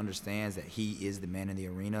Ben understands that he is the man in the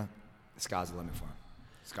arena, the sky's the limit for him.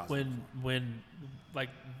 Sky's the limit. when like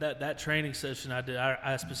that training session I did,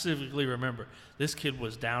 I specifically remember this kid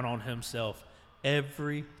was down on himself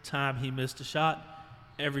every time he missed a shot.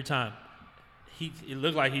 Every time, it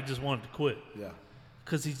looked like he just wanted to quit. Yeah.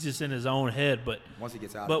 Because he's just in his own head. But Once he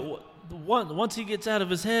gets out but of it. once he gets out of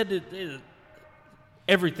his head,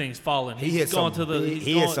 everything's falling. He hit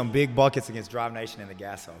some big buckets against Drive Nation and the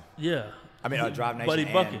Gasso. Yeah. I mean, Drive Nation Buddy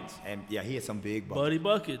and, buckets. and yeah, he hit some big buckets. Buddy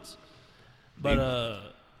buckets. But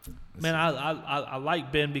man, I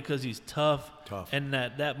like Ben because he's tough. Tough. And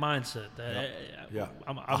that mindset. Yeah.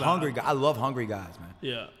 I'm A hungry guy. I love hungry guys, man.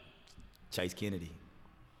 Yeah. Chase Kennedy.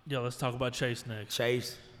 Yeah. Let's talk about Chase next.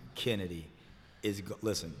 Chase Kennedy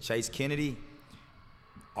listen, Chase Kennedy,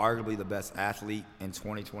 arguably the best athlete in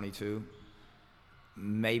 2022,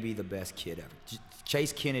 maybe the best kid ever.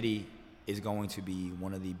 Chase Kennedy is going to be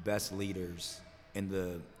one of the best leaders in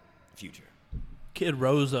the future. Kid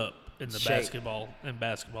rose up in the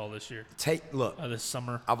basketball this year. Look, This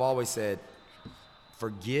summer. I've always said,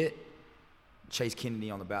 forget Chase Kennedy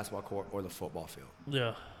on the basketball court or the football field.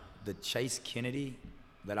 Yeah. The Chase Kennedy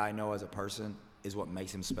that I know as a person is what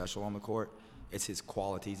makes him special on the court. It's his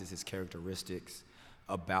qualities, it's his characteristics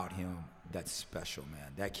about him that's special, man.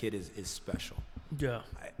 That kid is special. Yeah.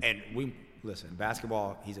 And listen,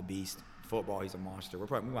 basketball, he's a beast. Football, he's a monster. We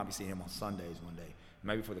might be seeing him on Sundays one day,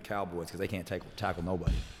 maybe for the Cowboys because they can't tackle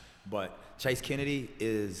nobody. But Chase Kennedy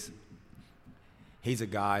he's a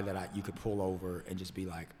guy that you could pull over and just be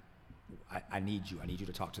like, I need you. I need you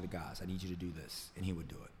to talk to the guys. I need you to do this. And he would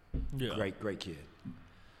do it. Yeah. Great kid.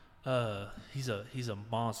 He's a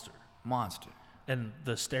monster. Monster. And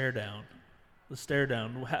the stare down.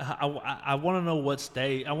 I want to know what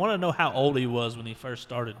stage. I want to know how old he was when he first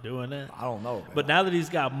started doing it. I don't know, man. But now that he's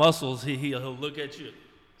got muscles, he'll look at you.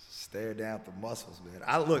 Stare down at the muscles, man.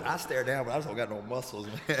 I stare down, but I just don't got no muscles,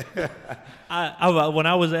 man. When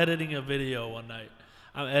I was editing a video one night,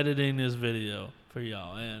 I'm editing this video for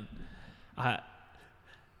y'all, and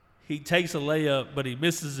he takes a layup, but he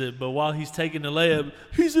misses it. But while he's taking the layup,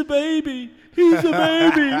 he's a baby.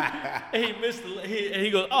 And he missed and he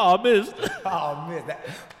goes, oh, I missed. Oh,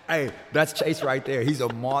 man. That's Chase right there. He's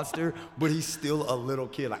a monster, but he's still a little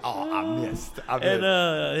kid. Like, oh, I missed.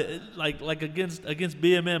 And like against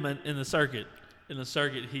BMM in the circuit. In the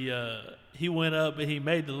circuit, he went up and he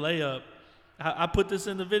made the layup. I put this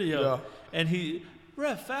in the video, Yeah. and he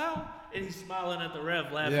ref foul, and he's smiling at the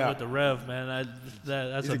ref, laughing Yeah. with the ref. Man,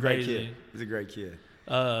 that's He's amazing. a great kid. He's a great kid.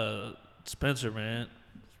 Spencer, man.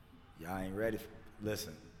 Yeah, I ain't ready.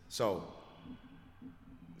 Listen, so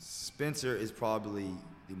Spencer is probably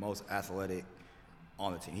the most athletic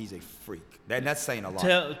on the team. He's a freak. That's saying a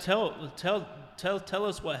lot. Tell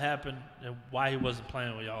us what happened and why he wasn't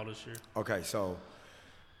playing with y'all this year. Okay, so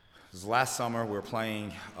this last summer we were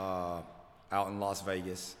playing out in Las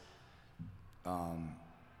Vegas.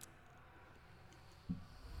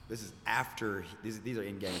 This is after these are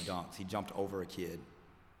in-game dunks. He jumped over a kid,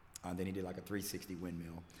 then he did like a 360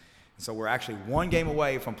 windmill. And so we're actually one game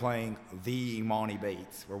away from playing the Imani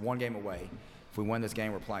Bates. We're one game away. If we win this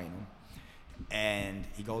game, we're playing him. And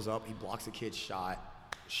he goes up, he blocks the kid's shot,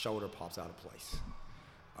 shoulder pops out of place.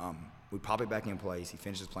 We pop it back in place. He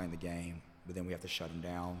finishes playing the game, but then we have to shut him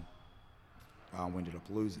down. We ended up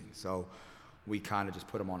losing. So we kind of just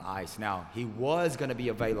put him on ice. Now, he was going to be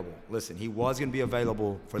available. Listen, he was going to be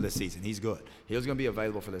available for this season. He's good. He was going to be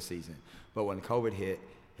available for this season. But when COVID hit,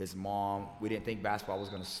 his mom, we didn't think basketball was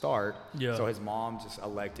going to start. Yeah. So his mom just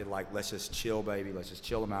elected, like, let's just chill, baby. Let's just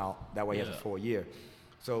chill him out. That way he has a full year.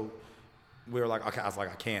 So we were like, okay, I was like,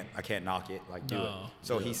 I can't knock it. Like, do it.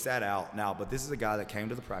 So he sat out. Now, but this is a guy that came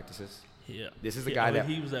to the practices. Yeah. This is the guy that.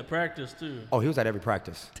 He was at practice, too. Oh, he was at every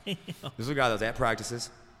practice. Damn. This is a guy that was at practices.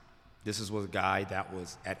 This was a guy that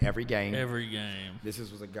was at every game. Every game. This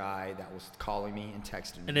was a guy that was calling me and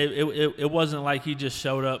texting me. And it wasn't like he just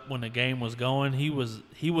showed up when the game was going. He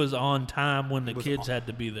was on time when the kids had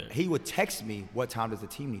to be there. He would text me, what time does the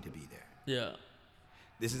team need to be there? Yeah.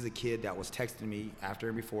 This is a kid that was texting me after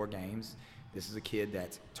and before games. This is a kid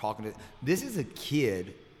that's talking to. This is a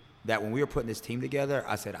kid that when we were putting this team together,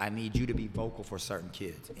 I said, I need you to be vocal for certain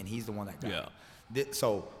kids. And he's the one that got it.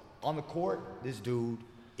 So on the court, this dude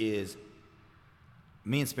is.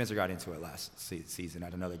 Me and Spencer got into it last season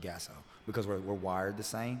at another Gasso because we're wired the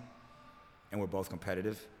same and we're both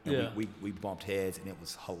competitive. And we bumped heads and it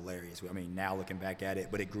was hilarious. I mean, now looking back at it,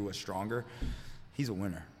 but it grew us stronger. He's a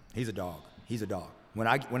winner. He's a dog. He's a dog. When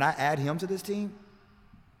I add him to this team,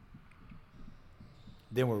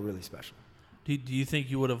 then we're really special. Do you think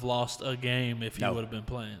you would have lost a game if you would have been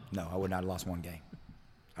playing? No, I would not have lost one game.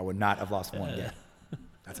 I would not have lost one game.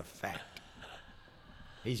 That's a fact.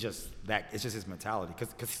 He's just that. It's just his mentality.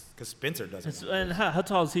 Because Spencer doesn't. And how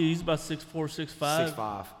tall is he? He's about 6'4",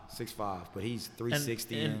 6'5". 6'5", but he's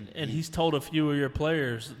 360. And he's told a few of your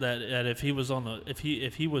players that if he was if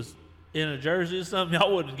he was in a jersey or something,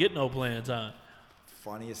 y'all wouldn't get no playing time.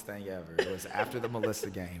 Funniest thing ever. It was after the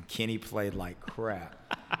Melissa game. Kenny played like crap,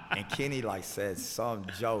 and Kenny like said some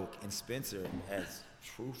joke, and Spencer, as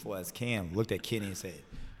truthful as can, looked at Kenny and said,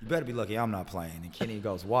 "You better be lucky I'm not playing." And Kenny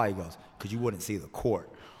goes, "Why?" He goes, "Because you wouldn't see the court."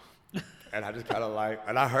 And I just kind of like,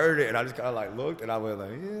 and I heard it, and I just kind of like looked, and I was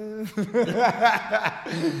like, yeah.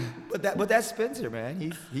 but that's Spencer,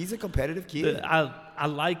 man. He's a competitive kid. I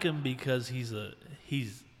like him because he's a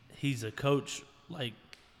coach. Like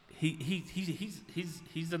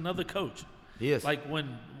he's another coach. He is. Like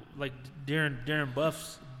during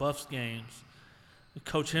Buff's games,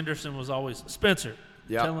 Coach Henderson was always Spencer.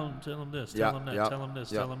 Yep. Tell him this, tell him that, tell him this,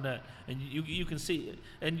 tell him that, and you can see it,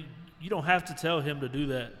 and you don't have to tell him to do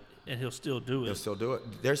that, and he'll still do it. He'll still do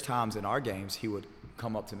it. There's times in our games he would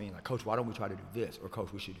come up to me and like, "Coach, why don't we try to do this?" Or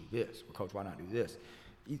 "Coach, we should do this." Or "Coach, why not do this?"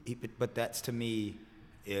 But that's to me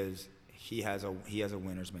is he has a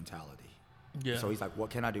winner's mentality. Yeah. So he's like, "What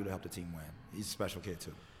can I do to help the team win?" He's a special kid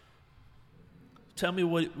too. Tell me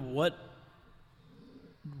what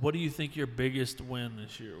do you think your biggest win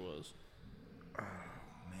this year was?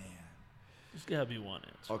 There's got to be one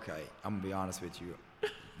answer. Okay, I'm gonna be honest with you.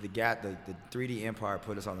 The 3D Empire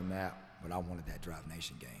put us on the map, but I wanted that Drive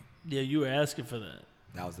Nation game. Yeah, you were asking for that.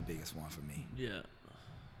 That was the biggest one for me. Yeah.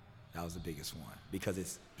 That was the biggest one because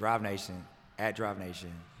it's Drive Nation at Drive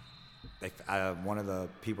Nation. One of the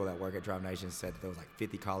people that work at Drive Nation said that there was like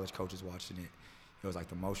 50 college coaches watching it. It was like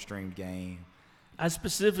the most streamed game. I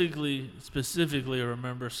specifically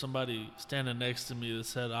remember somebody standing next to me that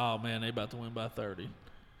said, "Oh man, they about to win by 30."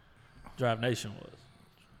 Drive Nation was.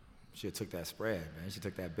 She took that spread, man. She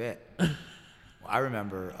took that bet. Well, I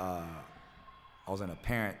remember I was in a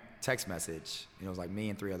parent text message. It was like me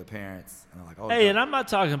and 3 other parents. And I'm like, "Oh." Hey, and I'm not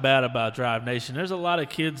talking bad about Drive Nation. There's a lot of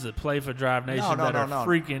kids that play for Drive Nation that are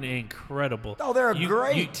freaking incredible. Oh, they're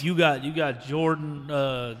great. You got Jordan.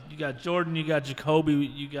 You got Jacoby.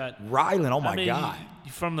 You got Rylan. Oh my God.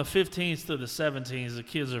 From the 15s to the 17s, the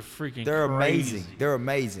kids are freaking. They're crazy. amazing. They're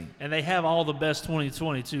amazing. And they have all the best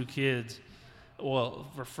 2022 kids. well,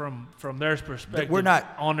 from their perspective, We're not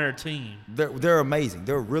on their team. They're amazing.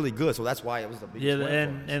 They're really good. So that's why it was the biggest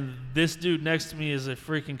win for us. And this dude next to me is a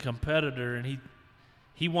freaking competitor, and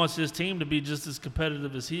he wants his team to be just as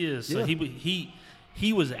competitive as he is. So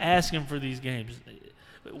he was asking for these games.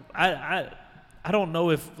 I don't know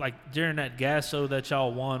if, like, during that Gasso that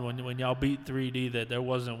y'all won, when y'all beat 3D, that there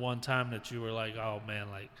wasn't one time that you were like, oh man,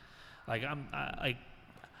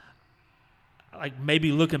 like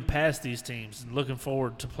maybe looking past these teams and looking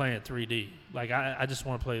forward to playing 3D. Like, I just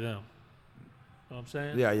want to play them. You know what I'm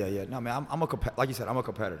saying? Yeah. No, man, like you said, I'm a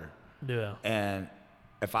competitor. Yeah. And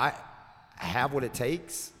if I have what it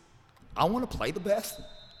takes, I want to play the best.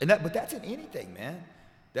 But that's in anything, man.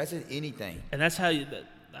 That's in anything. And that's how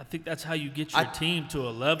I think that's how you get your team to a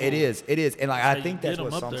level. It is, and like I think that's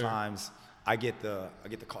what sometimes sometimes I get the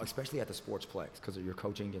call, especially at the Sportsplex, because you're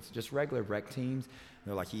coaching against just regular rec teams.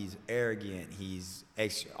 They're like, he's arrogant, he's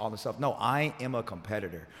extra, all this stuff. No, I am a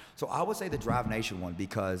competitor. So I would say the Drive Nation one,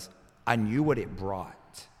 because I knew what it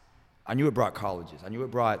brought. I knew it brought colleges. I knew it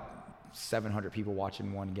brought 700 people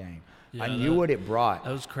watching one game. Yeah, I knew what it brought.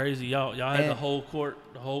 That was crazy. Y'all had the whole court.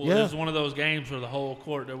 It was one of those games where the whole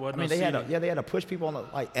court, there wasn't they had to push people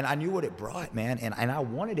on and I knew what it brought, man. And I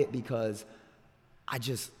wanted it because I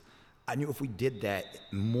knew if we did that,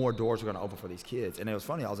 more doors were going to open for these kids. And it was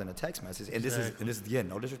funny, I was in a text message, and this is again,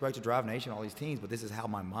 no disrespect to Drive Nation, all these teams, but this is how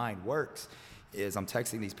my mind works, is I'm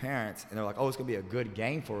texting these parents, and they're like, oh, it's going to be a good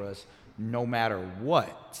game for us no matter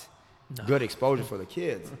what. No. Good exposure for the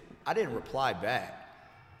kids. I didn't reply back,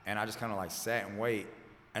 and I just kind of like sat and wait,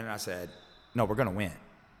 and I said, no, we're going to win.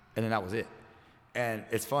 And then that was it. And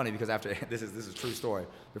it's funny because after, this is a true story,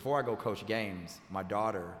 before I go coach games, my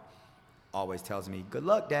daughter always tells me, good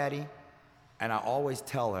luck, Daddy. And I always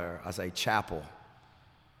tell her, I say, Chapel,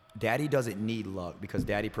 Daddy doesn't need luck because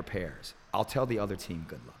Daddy prepares. I'll tell the other team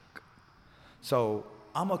good luck. So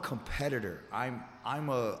I'm a competitor. I'm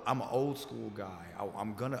an old school guy.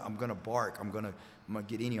 I'm gonna bark. I'm gonna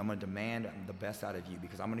get in you. I'm gonna demand the best out of you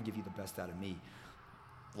because I'm gonna give you the best out of me.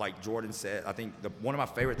 Like Jordan said, I think one of my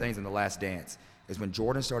favorite things in The Last Dance is when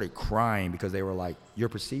Jordan started crying because they were like, you're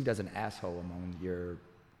perceived as an asshole among your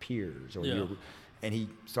peers or your. And he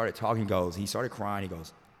started talking, he started crying, he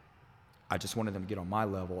goes, I just wanted them to get on my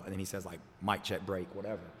level. And then he says, like, mic check, break,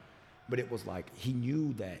 whatever. But it was like, he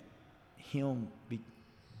knew that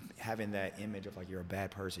having that image of like, you're a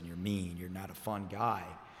bad person, you're mean, you're not a fun guy.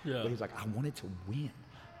 Yeah. But he was like, I wanted to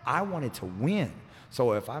win.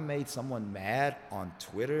 So if I made someone mad on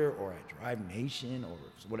Twitter or at Drive Nation or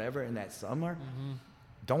whatever in that summer,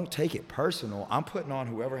 don't take it personal. I'm putting on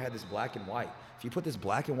whoever had this black and white. If you put this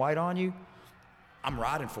black and white on you, I'm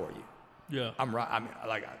riding for you. Yeah. I mean,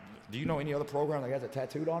 like, do you know any other program that has it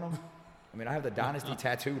tattooed on them? I mean, I have the Dynasty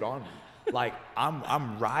tattooed on me. Like,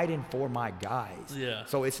 I'm riding for my guys. Yeah.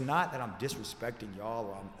 So it's not that I'm disrespecting y'all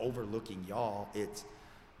or I'm overlooking y'all. It's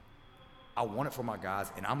I want it for my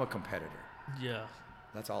guys, and I'm a competitor. Yeah.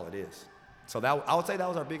 That's all it is. So I would say that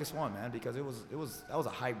was our biggest one, man, because that was a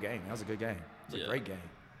hype game. That was a good game. It was a great game.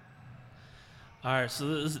 All right,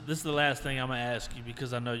 so this is the last thing I'm gonna ask you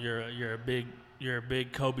because I know you're a big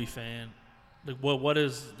Kobe fan. Like what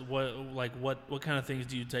kind of things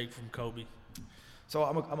do you take from Kobe? So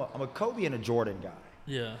I'm a Kobe and a Jordan guy.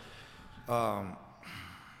 Yeah. I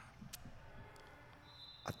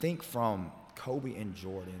think from Kobe and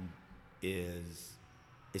Jordan it's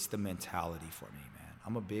the mentality for me, man.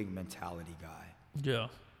 I'm a big mentality guy. Yeah.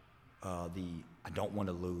 I don't want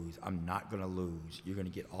to lose. I'm not gonna lose. You're gonna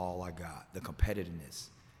get all I got. The competitiveness.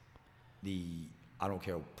 I don't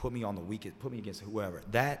care. Put me on the weakest. Put me against whoever.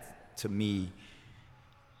 That to me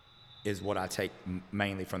is what I take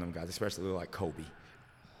mainly from them guys, especially like Kobe.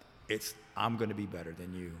 I'm gonna be better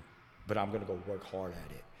than you, but I'm gonna go work hard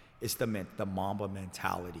at it. It's the Mamba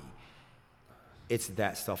mentality. It's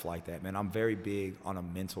that stuff like that, man. I'm very big on a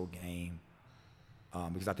mental game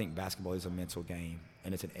because I think basketball is a mental game,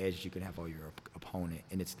 and it's an edge you can have over your opponent,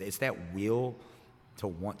 and it's that will to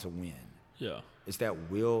want to win. Yeah. It's that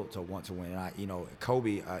will to want to win. And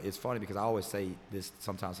Kobe, it's funny because I always say this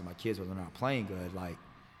sometimes to my kids when they're not playing good, like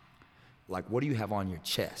what do you have on your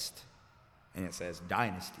chest? And it says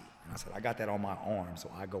Dynasty. And I said, I got that on my arm,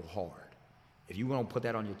 so I go hard. If you're going to put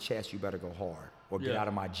that on your chest, you better go hard or get out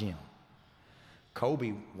of my gym.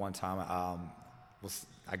 Kobe, one time,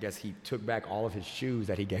 I guess he took back all of his shoes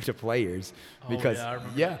that he gave to players because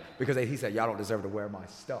because he said, y'all don't deserve to wear my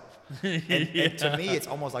stuff. And to me, it's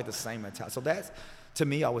almost like the same mentality. So that's, to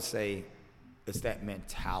me, I would say it's that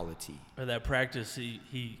mentality. Or that practice,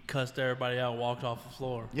 he cussed everybody out, walked off the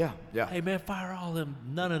floor. Yeah. Hey man, fire all of them.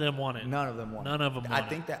 None of them want it. None of them want it. None of them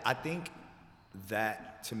want it. I think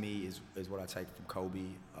that to me is what I take from Kobe,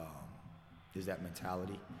 is that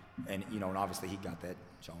mentality. And, you know, and obviously he got that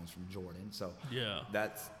Jones from Jordan. So Yeah.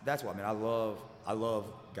 that's what, I mean, I love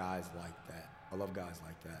guys like that. I love guys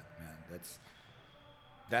like that, man.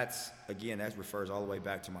 That's again, that refers all the way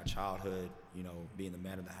back to my childhood, you know, being the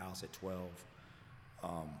man of the house at 12,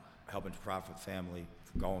 helping to provide for the family,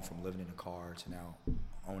 going from living in a car to now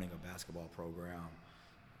owning a basketball program.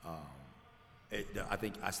 I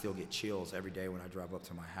think I still get chills every day when I drive up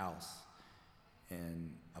to my house,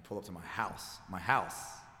 and I pull up to my house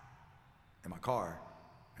in my car,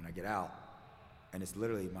 and I get out, and it's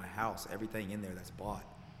literally my house, everything in there that's bought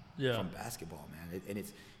from basketball, man.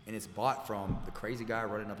 And it's bought from the crazy guy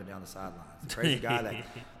running up and down the sidelines, the crazy guy that,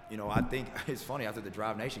 you know, I think it's funny, after the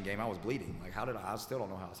Drive Nation game, I was bleeding. Like, I still don't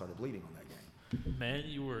know how I started bleeding on that game. Man,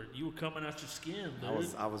 you were coming out your skin,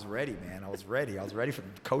 dude. I was ready, man. I was ready for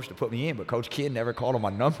the coach to put me in, but Coach Kidd never called on my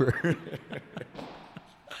number.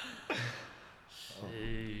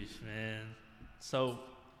 Jeez, man. So,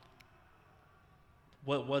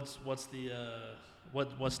 what's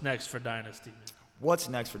next for Dynasty, man? What's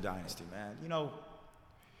next for Dynasty, man? You know,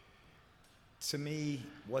 to me,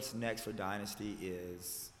 what's next for Dynasty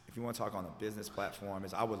is, if you want to talk on a business platform,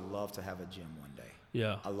 is I would love to have a gym one day.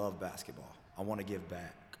 Yeah. I love basketball. I want to give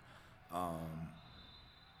back. I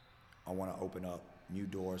want to open up new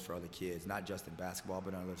doors for other kids, not just in basketball,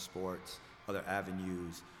 but in other sports, other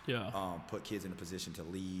avenues. Yeah. Put kids in a position to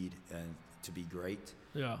lead and to be great.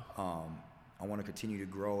 Yeah. I want to continue to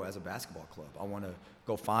grow as a basketball club. I want to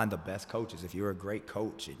go find the best coaches. If you're a great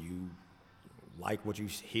coach and you like what you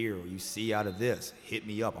hear or you see out of this, hit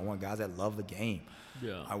me up. I want guys that love the game.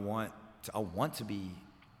 Yeah. I want to be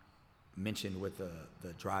mentioned with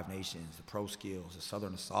the Drive Nations, the Pro Skills, the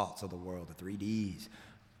Southern Assaults of the world, the 3Ds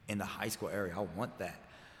in the high school area. I want that.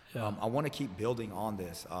 Yeah. I want to keep building on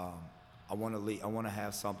this. I want to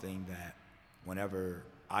have something that whenever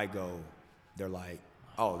I go, they're like,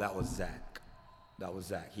 oh, that was Zach. That was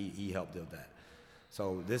Zach. He helped build that.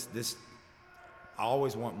 So this I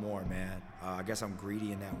always want more, man. I guess I'm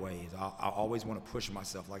greedy in that way. I always want to push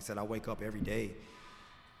myself. Like I said, I wake up every day.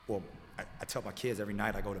 Well, I tell my kids every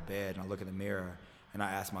night I go to bed and I look in the mirror and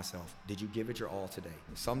I ask myself, did you give it your all today?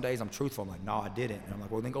 Some days I'm truthful. I'm like, no, I didn't. And I'm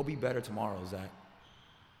like, well, then go be better tomorrow, Zach.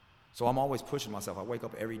 So I'm always pushing myself. I wake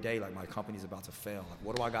up every day like my company's about to fail. Like,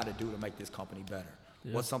 what do I got to do to make this company better?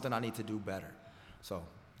 Yeah. What's something I need to do better? So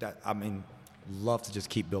love to just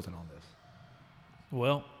keep building on this.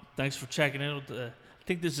 Well, thanks for checking in with I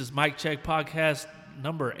think this is Mike Check Podcast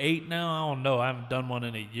number 8 now. I don't know. I haven't done one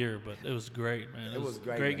in a year, but it was great, man. It was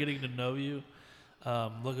great getting to know you.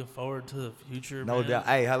 Looking forward to the future, No man. doubt.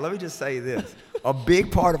 Hey, let me just say this. A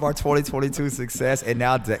big part of our 2022 success and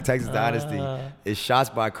now Texas Dynasty is shots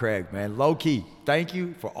by Craig, man. Low key, thank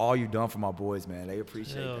you for all you've done for my boys, man. They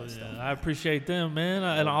appreciate that stuff. I appreciate them, man.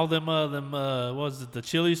 And all them what was it, the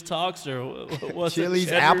Chili's talks or what's Chili's,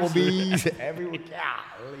 it? Applebee's, everywhere.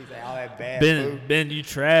 Yeah, all that bad food. Ben, you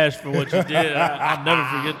trash for what you did. I'll never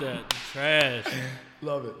forget that. You trash.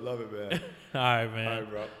 Love it, man. All right, man. All right,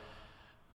 bro.